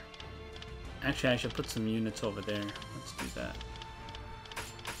here, actually I should put some units over there. Let's do that.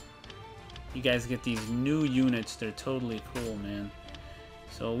 You guys get these new units, they're totally cool, man.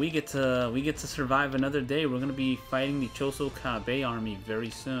 So we get to survive another day. We're gonna be fighting the Choso Kabe army very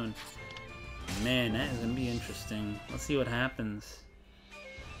soon. Man, that is gonna be interesting. Let's see what happens.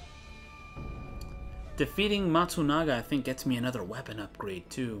 Defeating Matsunaga, I think, gets me another weapon upgrade,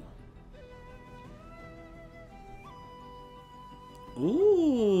 too.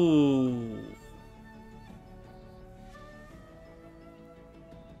 Ooh!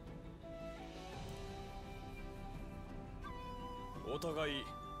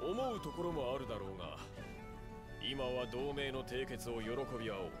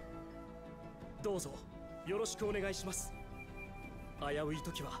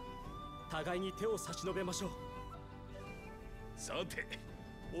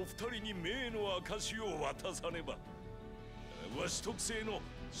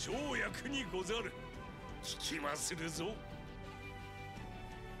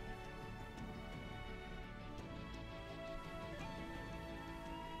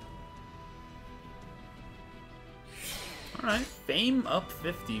 Alright, fame up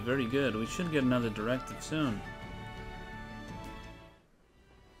 50, very good. We should get another directive soon.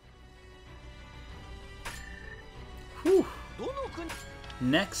 Whew.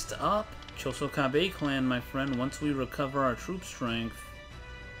 Next up, Choso Kabe clan, my friend. Once we recover our troop strength,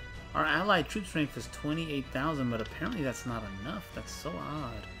 our allied troop strength is 28,000, but apparently that's not enough. That's so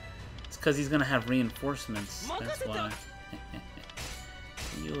odd. It's because he's gonna have reinforcements. That's why.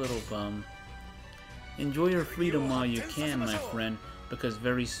 You little bum. Enjoy your freedom while you can, my friend, because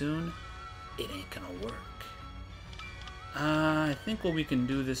very soon, it ain't gonna work. I think what we can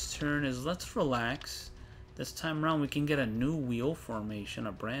do this turn is let's relax. This time around, we can get a new wheel formation,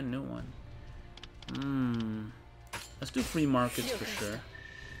 a brand new one. Let's do free markets for sure.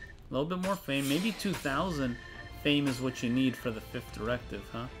 A little bit more fame, maybe 2,000 fame is what you need for the 5th directive,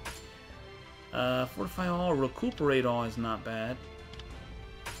 huh? Fortify all, recuperate all is not bad.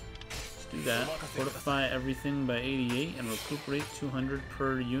 Do that. Fortify everything by 88 and recuperate 200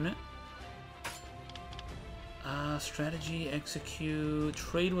 per unit. Strategy, execute,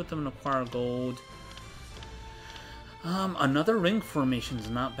 trade with them and acquire gold. Another ring formation is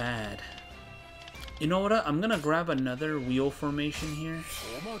not bad. You know what? I'm gonna grab another wheel formation here.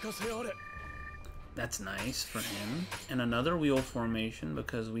 That's nice for him. And another wheel formation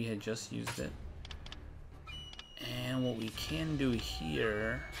because we had just used it. And what we can do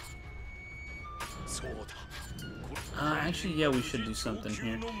here... actually, yeah, we should do something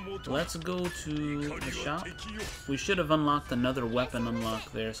here. Let's go to the shop. We should have unlocked another weapon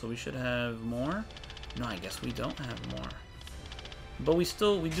unlock there, so we should have more. No, I guess we don't have more. But we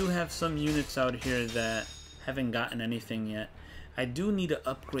do have some units out here that haven't gotten anything yet. I do need to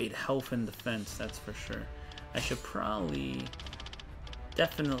upgrade health and defense, that's for sure. I should probably...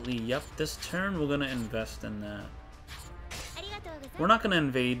 Definitely, yep, this turn we're gonna invest in that. We're not gonna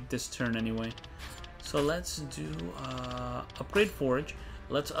invade this turn anyway. So let's do upgrade forge.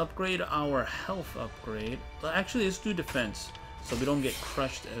 Let's upgrade our health upgrade. Well, actually, let's do defense so we don't get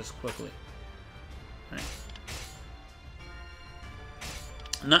crushed as quickly. All right.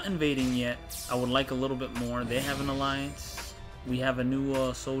 Not invading yet. I would like a little bit more. They have an alliance. We have a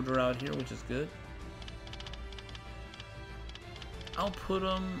new soldier out here, which is good. I'll put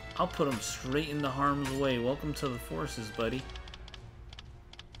him straight into harm's way. Welcome to the forces, buddy.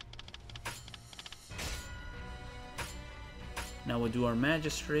 Now we'll do our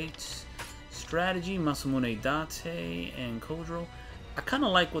magistrates. Strategy, Masamune Date, and Kodro. I kind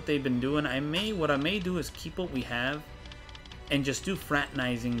of like what they've been doing. What I may do is keep what we have and just do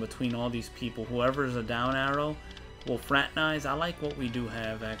fraternizing between all these people. Whoever's a down arrow will fraternize. I like what we do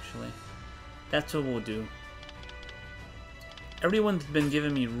have, actually. That's what we'll do. Everyone's been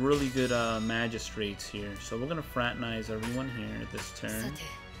giving me really good magistrates here, so we're gonna fraternize everyone here this turn.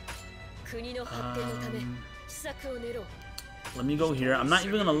 Let me go here. I'm not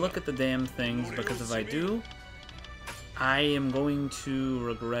even gonna look at the damn things, because if I do, I am going to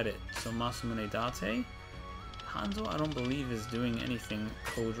regret it. So Masamune Date. Hanzo, I don't believe is doing anything.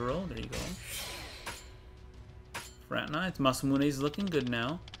 Kodro, there you go. Fraternize. Masamune is looking good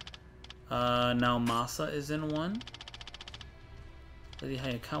now. Now Masa is in one. Lady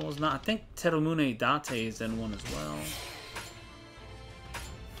Hayakawa's not. I think Terumune Date is in one as well.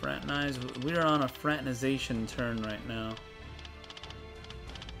 Fraternize. We are on a fraternization turn right now.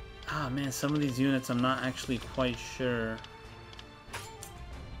 Ah, man, some of these units I'm not actually quite sure.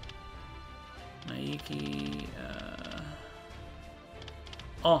 Naiki.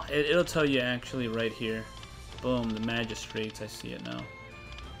 Oh, it'll tell you actually right here. Boom, the magistrates. I see it now.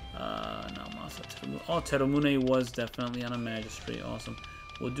 Now Masa Terumune. Oh, Terumune was definitely on a magistrate. Awesome.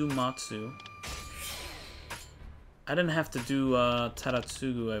 We'll do Matsu. I didn't have to do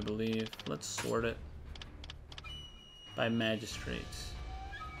Taratsugu, I believe. Let's sort it by magistrates.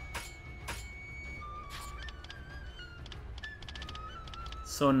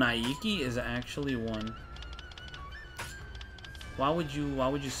 So Naiki is actually one. Why would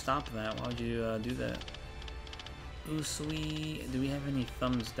you stop that? Why would you do that? Usui, do we have any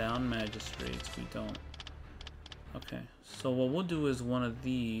thumbs down magistrates? We don't. Okay, so what we'll do is one of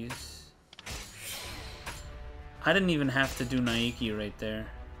these. I didn't even have to do Naiki right there.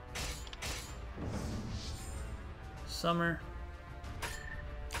 Summer.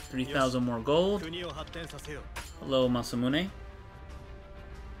 3,000 more gold. Hello, Masamune.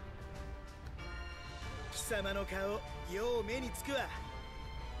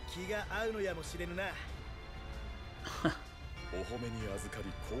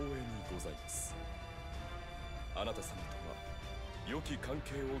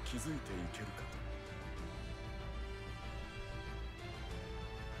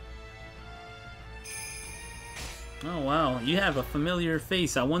 Oh wow, you have a familiar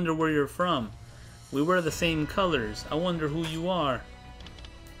face. I wonder where you're from. We wear the same colors. I wonder who you are.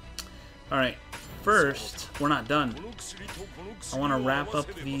 Alright, first, we're not done. I want to wrap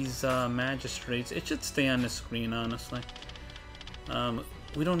up these magistrates. It should stay on the screen, honestly.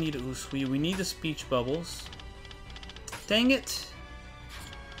 We don't need Usui. We need the speech bubbles. Dang it!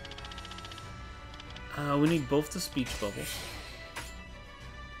 We need both the speech bubbles.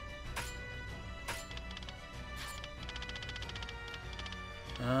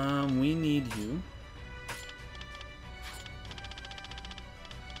 We need you.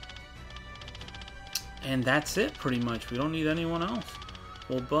 And that's it, pretty much. We don't need anyone else.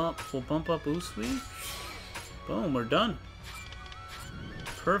 We'll bump up Usui. Boom, we're done.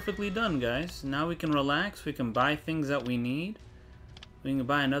 Perfectly done, guys. Now we can relax. We can buy things that we need. We can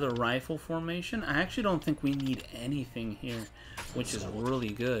buy another rifle formation. I actually don't think we need anything here, which is really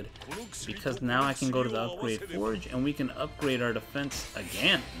good, because now I can go to the upgrade forge and we can upgrade our defense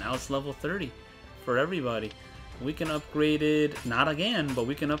again. Now it's level 30 for everybody. We can upgrade it, not again, but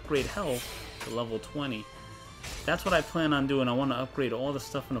we can upgrade health to level 20. That's what I plan on doing. I want to upgrade all the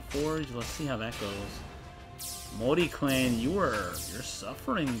stuff in the forge. Let's see how that goes. Mori clan, you're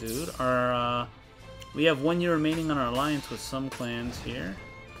suffering, dude. We have 1 year remaining on our alliance with some clans here.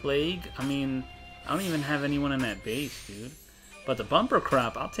 Plague, I mean, I don't even have anyone in that base, dude. But the bumper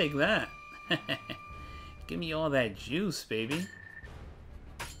crop, I'll take that. Give me all that juice, baby.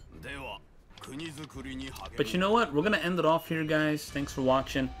 But you know what? We're going to end it off here, guys. Thanks for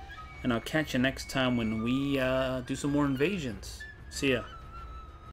watching. And I'll catch you next time when we do some more invasions. See ya.